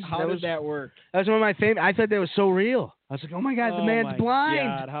 eyes. How did that work? That was one of my favorite. I thought that was so real. I was like, oh my God, the man's my blind.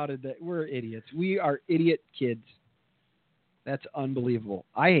 God, how did that? We're idiots. We are idiot kids. That's unbelievable.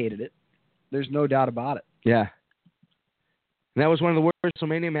 I hated it. There's no doubt about it. Yeah. And that was one of the worst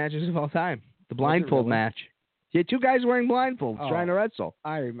WrestleMania matches of all time. The blindfold really? match. You had two guys wearing blindfolds Oh. trying to wrestle.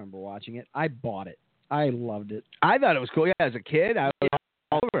 I remember watching it. I bought it. I loved it. I thought it was cool. Yeah, as a kid, I was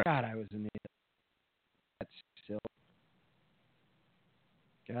all over it. God, I was an idiot. That's silly.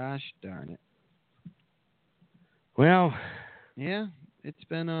 Gosh darn it. Well, Yeah, it's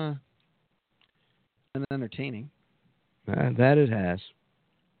been entertaining. that it has.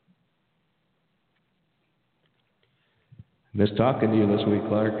 Missed talking to you this week,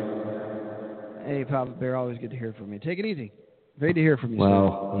 Clark. Hey, Papa Bear, always good to hear from you. Take it easy. Great to hear from you.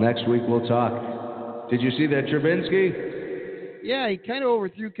 Well, next week we'll talk. Did you see that Travinsky? sir. Yeah, he kind of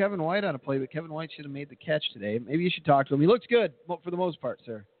overthrew Kevin White on a play, but Kevin White should have made the catch today. Maybe you should talk to him. He looks good for the most part,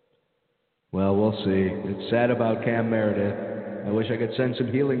 sir. Well, we'll see. It's sad about Cam Meredith. I wish I could send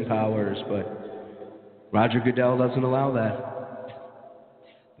some healing powers, but Roger Goodell doesn't allow that.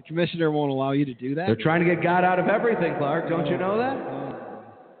 The Commissioner won't allow you to do that? They're trying to get God out of everything, Clark. Don't you know that?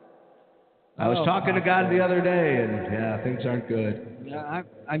 I was talking to God the other day, and yeah, things aren't good. Yeah,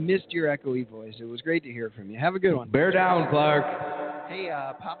 I missed your echoey voice. It was great to hear from you. Have a good one. Bear down, Clark. Hey,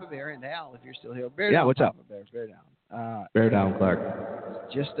 Papa Bear and Al, if you're still here. Bear Yeah, down, what's Papa up? Bear, bear down. Bear down,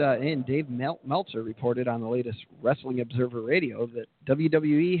 Clark. Just in, Dave Meltzer reported on the latest Wrestling Observer Radio that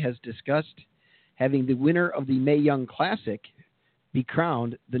WWE has discussed having the winner of the Mae Young Classic be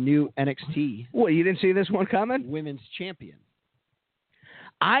crowned the new NXT What, you didn't see this one coming? Women's Champion.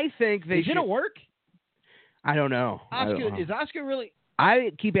 I think they Is it should. a work? I don't know. Is Asuka really?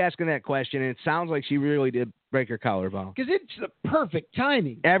 I keep asking that question, and it sounds like she really did break her collarbone. Because it's the perfect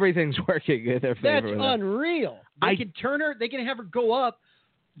timing. Everything's working in their favor. That's with her. unreal. They can turn her. They can have her go up,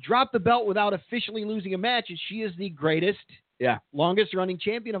 drop the belt without officially losing a match, and she is the greatest, longest running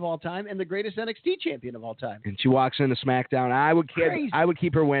champion of all time, and the greatest NXT champion of all time. And she walks into SmackDown. I would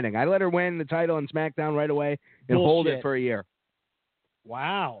keep her winning. I'd let her win the title in SmackDown right away and hold it for a year.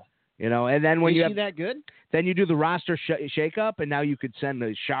 Wow. You know, and then when is she that good? Then you do the roster shake-up, and now you could send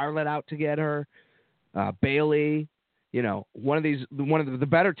Charlotte out to get her, Bayley. You know, one of the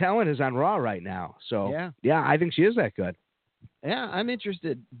better talent is on Raw right now. So yeah, I think she is that good. Yeah, I'm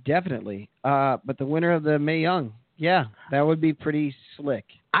interested, definitely. But the winner of the Mae Young, that would be pretty slick.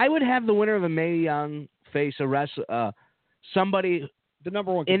 I would have the winner of the Mae Young face somebody the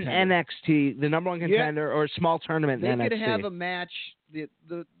number one in contender. NXT, the number one contender, or a small tournament in NXT. They could have a match, the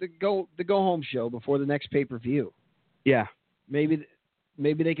go home show before the next pay-per-view. Yeah, maybe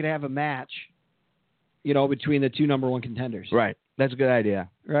they could have a match, between the two number one contenders. Right, that's a good idea.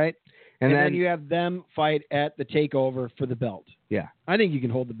 Right, and then you have them fight at the takeover for the belt. Yeah, I think you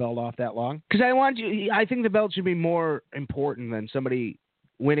can hold the belt off that long. Because I think the belt should be more important than somebody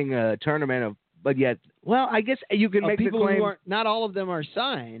winning a tournament but yet, well, I guess you can make people the claim. Who are, not all of them are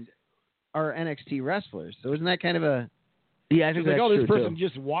signed, are NXT wrestlers. So isn't that kind of a? Yeah, I think that's this true, person too.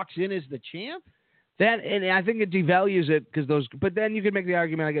 just walks in as the champ. And I think it devalues it because those. But then you could make the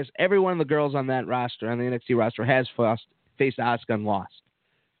argument. I guess every one of the girls on that roster, on the NXT roster, has faced Asuka and lost.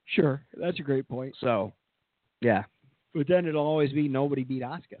 Sure, that's a great point. So, yeah. But then it'll always be nobody beat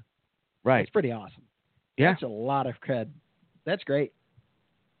Asuka. Right. That's pretty awesome. Yeah. That's a lot of cred. That's great.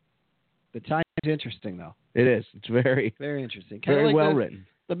 The time is interesting, though. It is. It's very, very interesting. Very like well written.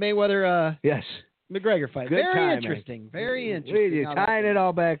 The Mayweather, yes, McGregor fight. Good very timing. interesting. Very interesting. You're tying it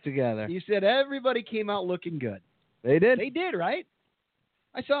all back together. You said everybody came out looking good. They did. They did, right?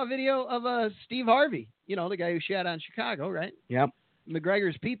 I saw a video of Steve Harvey. The guy who shot on Chicago, right? Yep.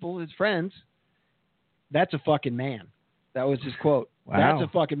 McGregor's people, his friends. That's a fucking man. That was his quote. Wow. That's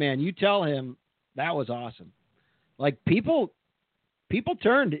a fucking man. You tell him that was awesome. Like people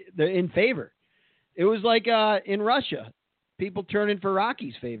turned in favor. It was like in Russia, people turning for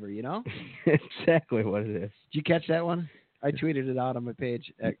Rocky's favor. Exactly what it is. Did you catch that one? I tweeted it out on my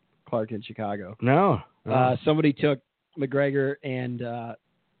page at Clark in Chicago. No. Somebody took McGregor and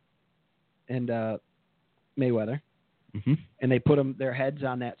Mayweather, and they put their heads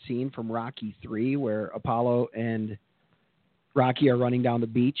on that scene from Rocky 3 where Apollo and Rocky are running down the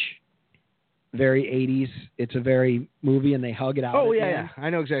beach. Very 80s. It's a very movie, and they hug it out. Oh, yeah. I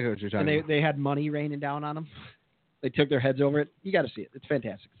know exactly what you're talking about. And they had money raining down on them. They took their heads over it. You got to see it. It's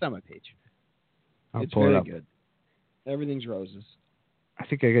fantastic. It's on my page. It's very good. Everything's roses. I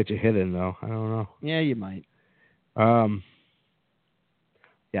think I got you hidden, though. I don't know. Yeah, you might. Yeah,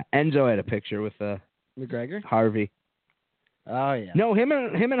 Enzo had a picture with McGregor? Harvey. Oh, yeah. No, him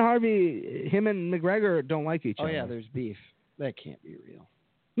and McGregor don't like each other. Oh, yeah, there's beef. That can't be real.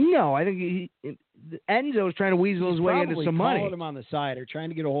 No, I think Enzo's trying to weasel his way into some money. He's calling him on the side or trying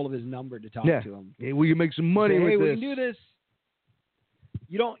to get a hold of his number to talk to him. Hey, we can make some money with this. this. We can do this.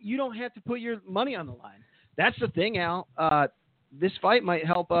 You don't have to put your money on the line. That's the thing, Al. This fight might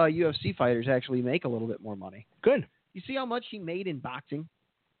help UFC fighters actually make a little bit more money. Good. You see how much he made in boxing?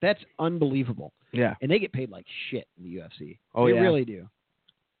 That's unbelievable. Yeah. And they get paid like shit in the UFC. Oh, they yeah. really do.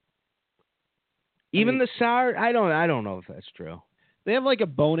 Even the SAR, I don't know if that's true. They have like a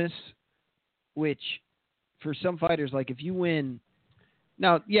bonus, which for some fighters, like if you win,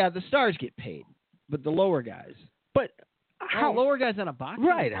 now, yeah, the stars get paid, but the lower guys. But how lower guys on a boxing?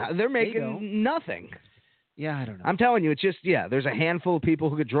 Right, they're making nothing. Yeah, I don't know. I'm telling you, it's just there's a handful of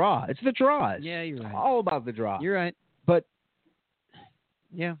people who could draw. It's the draws. Yeah, you're right. It's all about the draw. You're right, but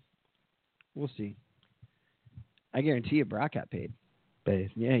yeah, we'll see. I guarantee you, Brock got paid.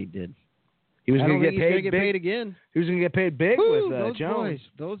 Yeah, he did. He was going to get paid big. Paid again. He was going to get paid big with Jones.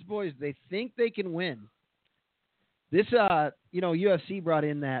 Those boys, they think they can win. This, UFC brought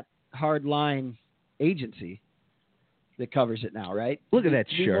in that hard line agency that covers it now, right? Look at that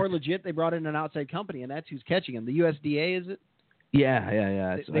To be shirt. more legit, they brought in an outside company, and that's who's catching him. The USDA, is it?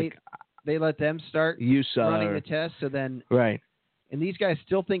 Yeah. It's They let them start running USAR. the test, so then, Right. and these guys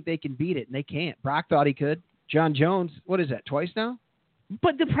still think they can beat it, and they can't. Brock thought he could. John Jones, what is that, twice now?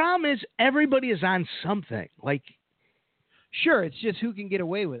 But the problem is everybody is on something. Like, Sure, it's just who can get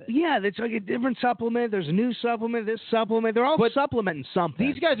away with it. yeah, it's like a different supplement. There's a new supplement, this supplement. They're all supplementing something.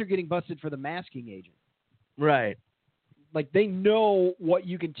 These guys are getting busted for the masking agent. Right. Like, they know what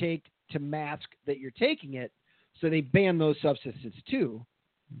you can take to mask that you're taking it, so they ban those substances too,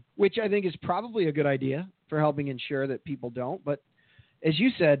 which I think is probably a good idea for helping ensure that people don't. But as you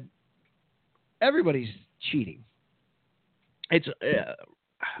said, everybody's cheating. It's.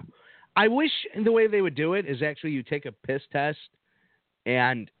 I wish the way they would do it is actually you take a piss test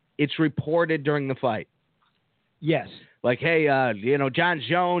and it's reported during the fight. Yes. Like, hey, John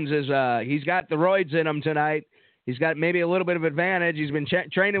Jones is he's got the roids in him tonight. He's got maybe a little bit of advantage. He's been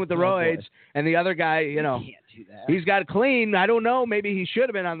training with the roids, boy. and the other guy, You can't do that. he's got clean. I don't know. Maybe he should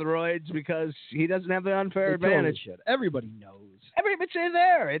have been on the roids because he doesn't have the unfair They totally advantage. should. Everybody knows. Everybody's in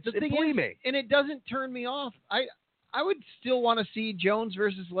there. It's The thing believe is, me. and it doesn't turn me off. I would still want to see Jones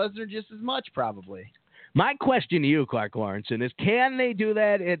versus Lesnar just as much, probably. My question to you, Clark Lawrenson, is can they do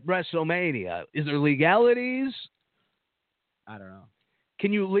that at WrestleMania? Is there legalities? I don't know.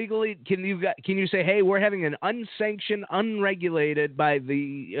 Can you say, hey, we're having an unsanctioned, unregulated by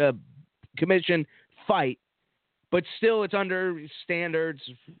the commission fight, but still it's under standards,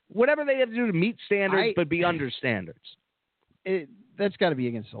 whatever they have to do to meet standards, but be under standards. That's got to be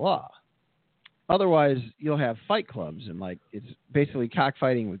against the law. Otherwise, you'll have fight clubs and it's basically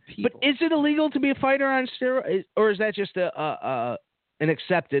cockfighting with people. But is it illegal to be a fighter on steroids, or is that just an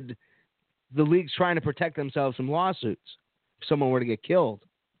accepted? The league's trying to protect themselves from lawsuits if someone were to get killed.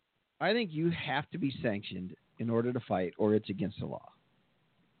 I think you have to be sanctioned in order to fight, or it's against the law.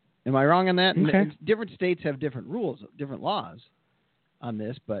 Am I wrong on that? Okay. Different states have different rules, different laws on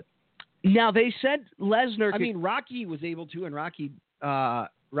this, but now they said Lesnar. I mean, Rocky was able to, and Rocky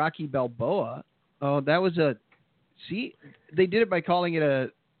Balboa. Oh, that was they did it by calling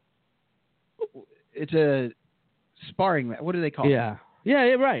it it's a sparring match. What do they call it? Yeah,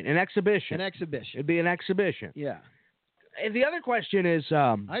 right. An exhibition. An exhibition. It'd be an exhibition. Yeah. And the other question is,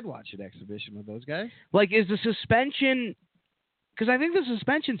 I'd watch an exhibition with those guys. like, is the suspension? Because I think the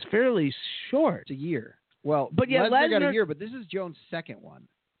suspension's fairly short. It's a year. Well, but yeah, Lesnar got a Lesnar- year, but this is Jones' second one.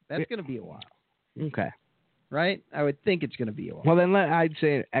 That's going to be a while, Okay. right? I would think it's going to be a while. Well, then I'd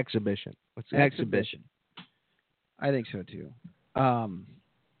say an exhibition. What's an Exhibition. I think so too.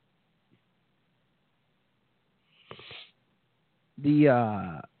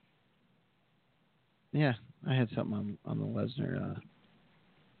 Yeah, I had something on the Lesnar.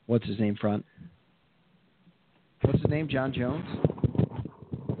 What's his name front? What's his name? John Jones?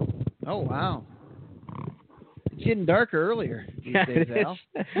 Oh, wow. It's getting darker earlier these days, Al.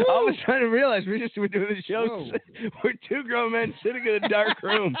 All of a sudden, I realized we're doing the show. Whoa. We're two grown men sitting in a dark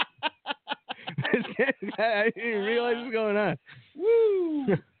room. I didn't even realize what was going on.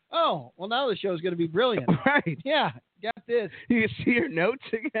 Woo! Oh, well, now the show's going to be brilliant. Right. Yeah, got this. You can see your notes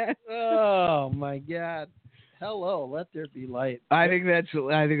again. Oh, my God. Hello, let there be light. I think that's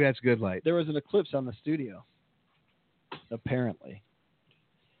good light. There was an eclipse on the studio, apparently.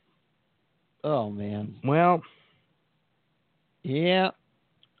 Oh, man. Well, Yeah.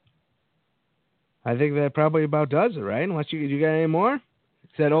 I think that probably about does it, right? Unless you got any more?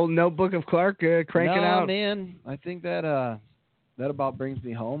 It's that old notebook of Clark cranking out. Man. I think that about brings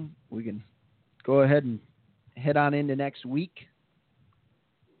me home. We can go ahead and head on into next week.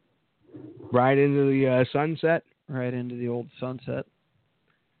 Right into the sunset. Right into the old sunset.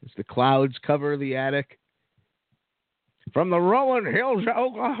 As the clouds cover the attic. From the rolling hills of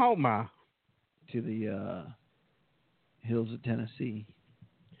Oklahoma. To the hills of Tennessee.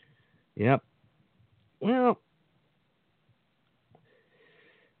 Yep. Well,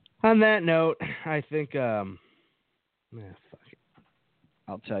 on that note, I think, fuck it.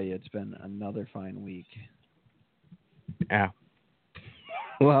 I'll tell you, it's been another fine week. Yeah.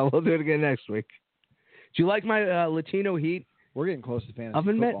 Well, we'll do it again next week. Do you like my Latino Heat? We're getting close to fantasy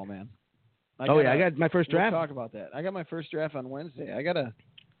Oven mitt? football, man. I got my first draft. We'll talk about that. I got my first draft on Wednesday. I gotta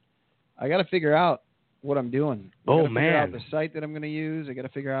figure out what I'm doing. Oh, Figure out man. the site that I'm going to use. I got to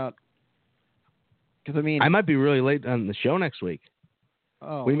figure out because I mean I might be really late on the show next week.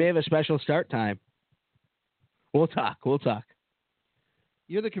 oh, We may have a special start time. We'll talk.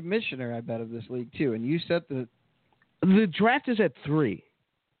 You're the commissioner, I bet, of this league too, and you set the. The draft is at 3.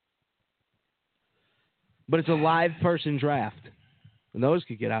 But it's a live person draft. And those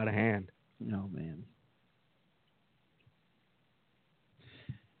could get out of hand. No, man.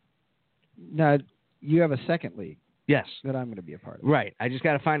 Now, you have a second league Yes. that I'm going to be a part of. Right. I just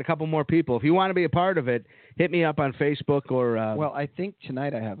got to find a couple more people. If you want to be a part of it, hit me up on Facebook or. Well, I think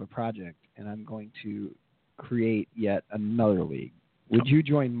tonight I have a project, and I'm going to create yet another league. Would you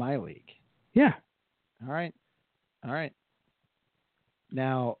join my league? Yeah. All right.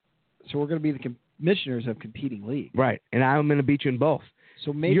 Now, so we're going to be the commissioners of competing leagues. Right. And I'm going to beat you in both.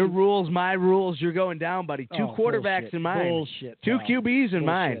 So maybe Your rules, my rules, you're going down, buddy. Two quarterbacks bullshit, in mine. Bullshit. Two pal. QBs in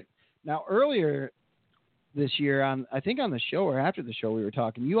mine. Bullshit. Now, earlier this year, I think on the show or after the show we were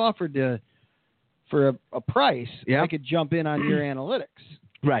talking, you offered for a price, Yep. I could jump in on your analytics.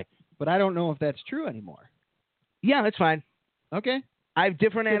 Right. But I don't know if that's true anymore. Yeah, that's fine. Okay? I have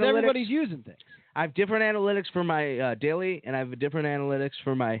different Because analytics. everybody's using things. I have different analytics for my daily, and I have different analytics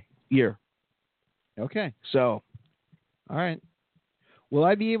for my year. Okay. So, All right. Will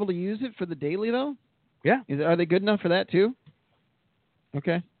I be able to use it for the daily, though? yeah. Are they good enough for that, too?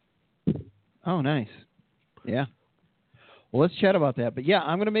 Okay. Oh, nice. Yeah. Well, let's chat about that. But, yeah,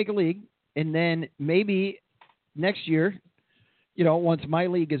 I'm going to make a league, and then maybe next year, once my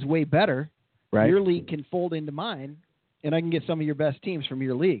league is way better, Right. your league can fold into mine, and I can get some of your best teams from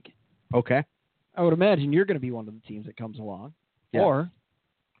your league. Okay. I would imagine you're going to be one of the teams that comes along. Yeah.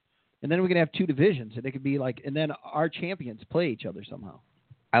 And then we can have two divisions, and it could be like, and then our champions play each other somehow.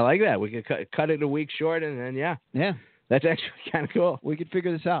 I like that. We could cut it a week short, and then, yeah, Yeah. that's actually kind of cool. We could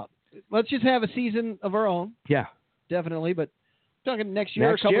figure this out. Let's just have a season of our own, Yeah. definitely, but talking next year,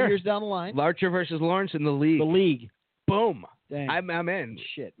 Next a couple year. years down the line. Larcher versus Lawrence in the league. The league. Boom. Dang. I'm in.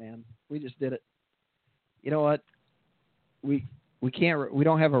 Shit, man. We just did it. You know what? We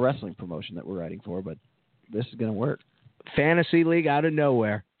don't have a wrestling promotion that we're writing for, but this is going to work. Fantasy league out of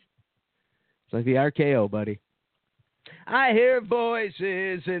nowhere. It's like the RKO, buddy. I hear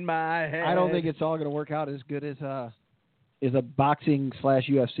voices in my head. I don't think it's all going to work out as good as a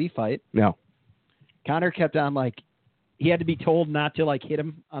boxing/UFC fight. No. Connor kept on he had to be told not to hit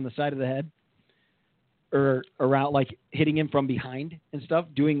him on the side of the head or around hitting him from behind and stuff,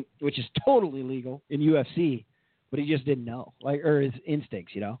 which is totally legal in UFC, but he just didn't know, or his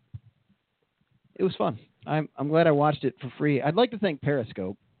instincts, It was fun. I'm glad I watched it for free. I'd like to thank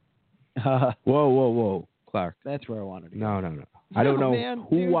Periscope. Whoa, Clark. That's where I wanted to go. No. I don't know man,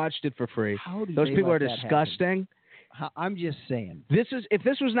 who dude. watched it for free. How did Those they people are let that happen? disgusting. I'm just saying. If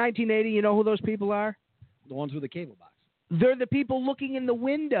this was 1980, you know who those people are? The ones with the cable box. They're the people looking in the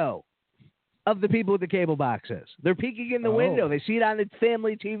window of the people with the cable boxes. They're peeking in the Oh. window. They see it on the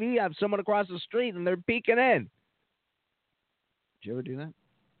family TV of someone across the street, and they're peeking in. Did you ever do that?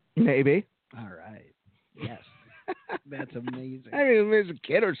 Maybe. All right. Yes. That's amazing. I mean, there's a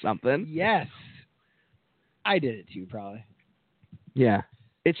kid or something. Yes. I did it too, probably. Yeah.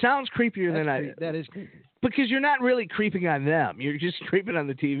 It sounds creepier than That is creepy. because you're not really creeping on them. You're just creeping on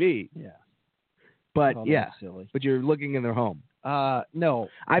the TV. Yeah. But Oh, yeah, that's silly. but you're looking in their home. No.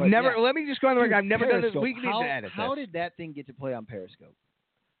 I've but never. yeah. Let me just go on the record. I've never done this. Periscope. We need to edit How this. did that thing get to play on Periscope?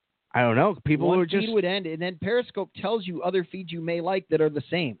 I don't know. People One were feed just. would end, and then Periscope tells you other feeds you may like that are the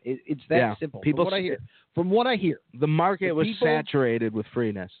same. It's that Yeah. simple. People From what I hear, The market the was people- saturated with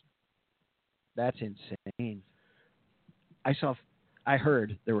freeness. that's insane. I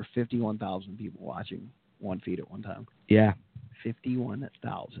heard there were 51,000 people watching one feed at one time. Yeah.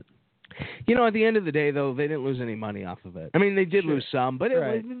 51,000. You know, at the end of the day, though, they didn't lose any money off of it. I mean, they did Sure. lose some, but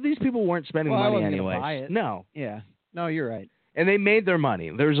Right. these people weren't spending Well, I money wasn't gonna anyway. buy it. No. Yeah. No, you're right. And they made their money.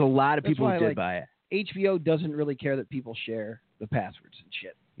 There's a lot of That's people why who I did buy it. HBO doesn't really care that people share the passwords and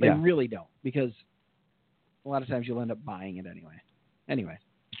shit. They Yeah. really don't, because a lot of times you'll end up buying it anyway. Anyway,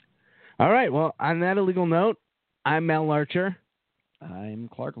 All right. Well, on that illegal note, I'm Mel Larcher, I'm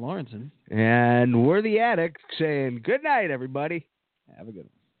Clark Lawrenson. and we're the Attic saying good night, everybody. Have a good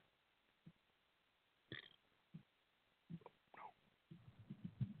one.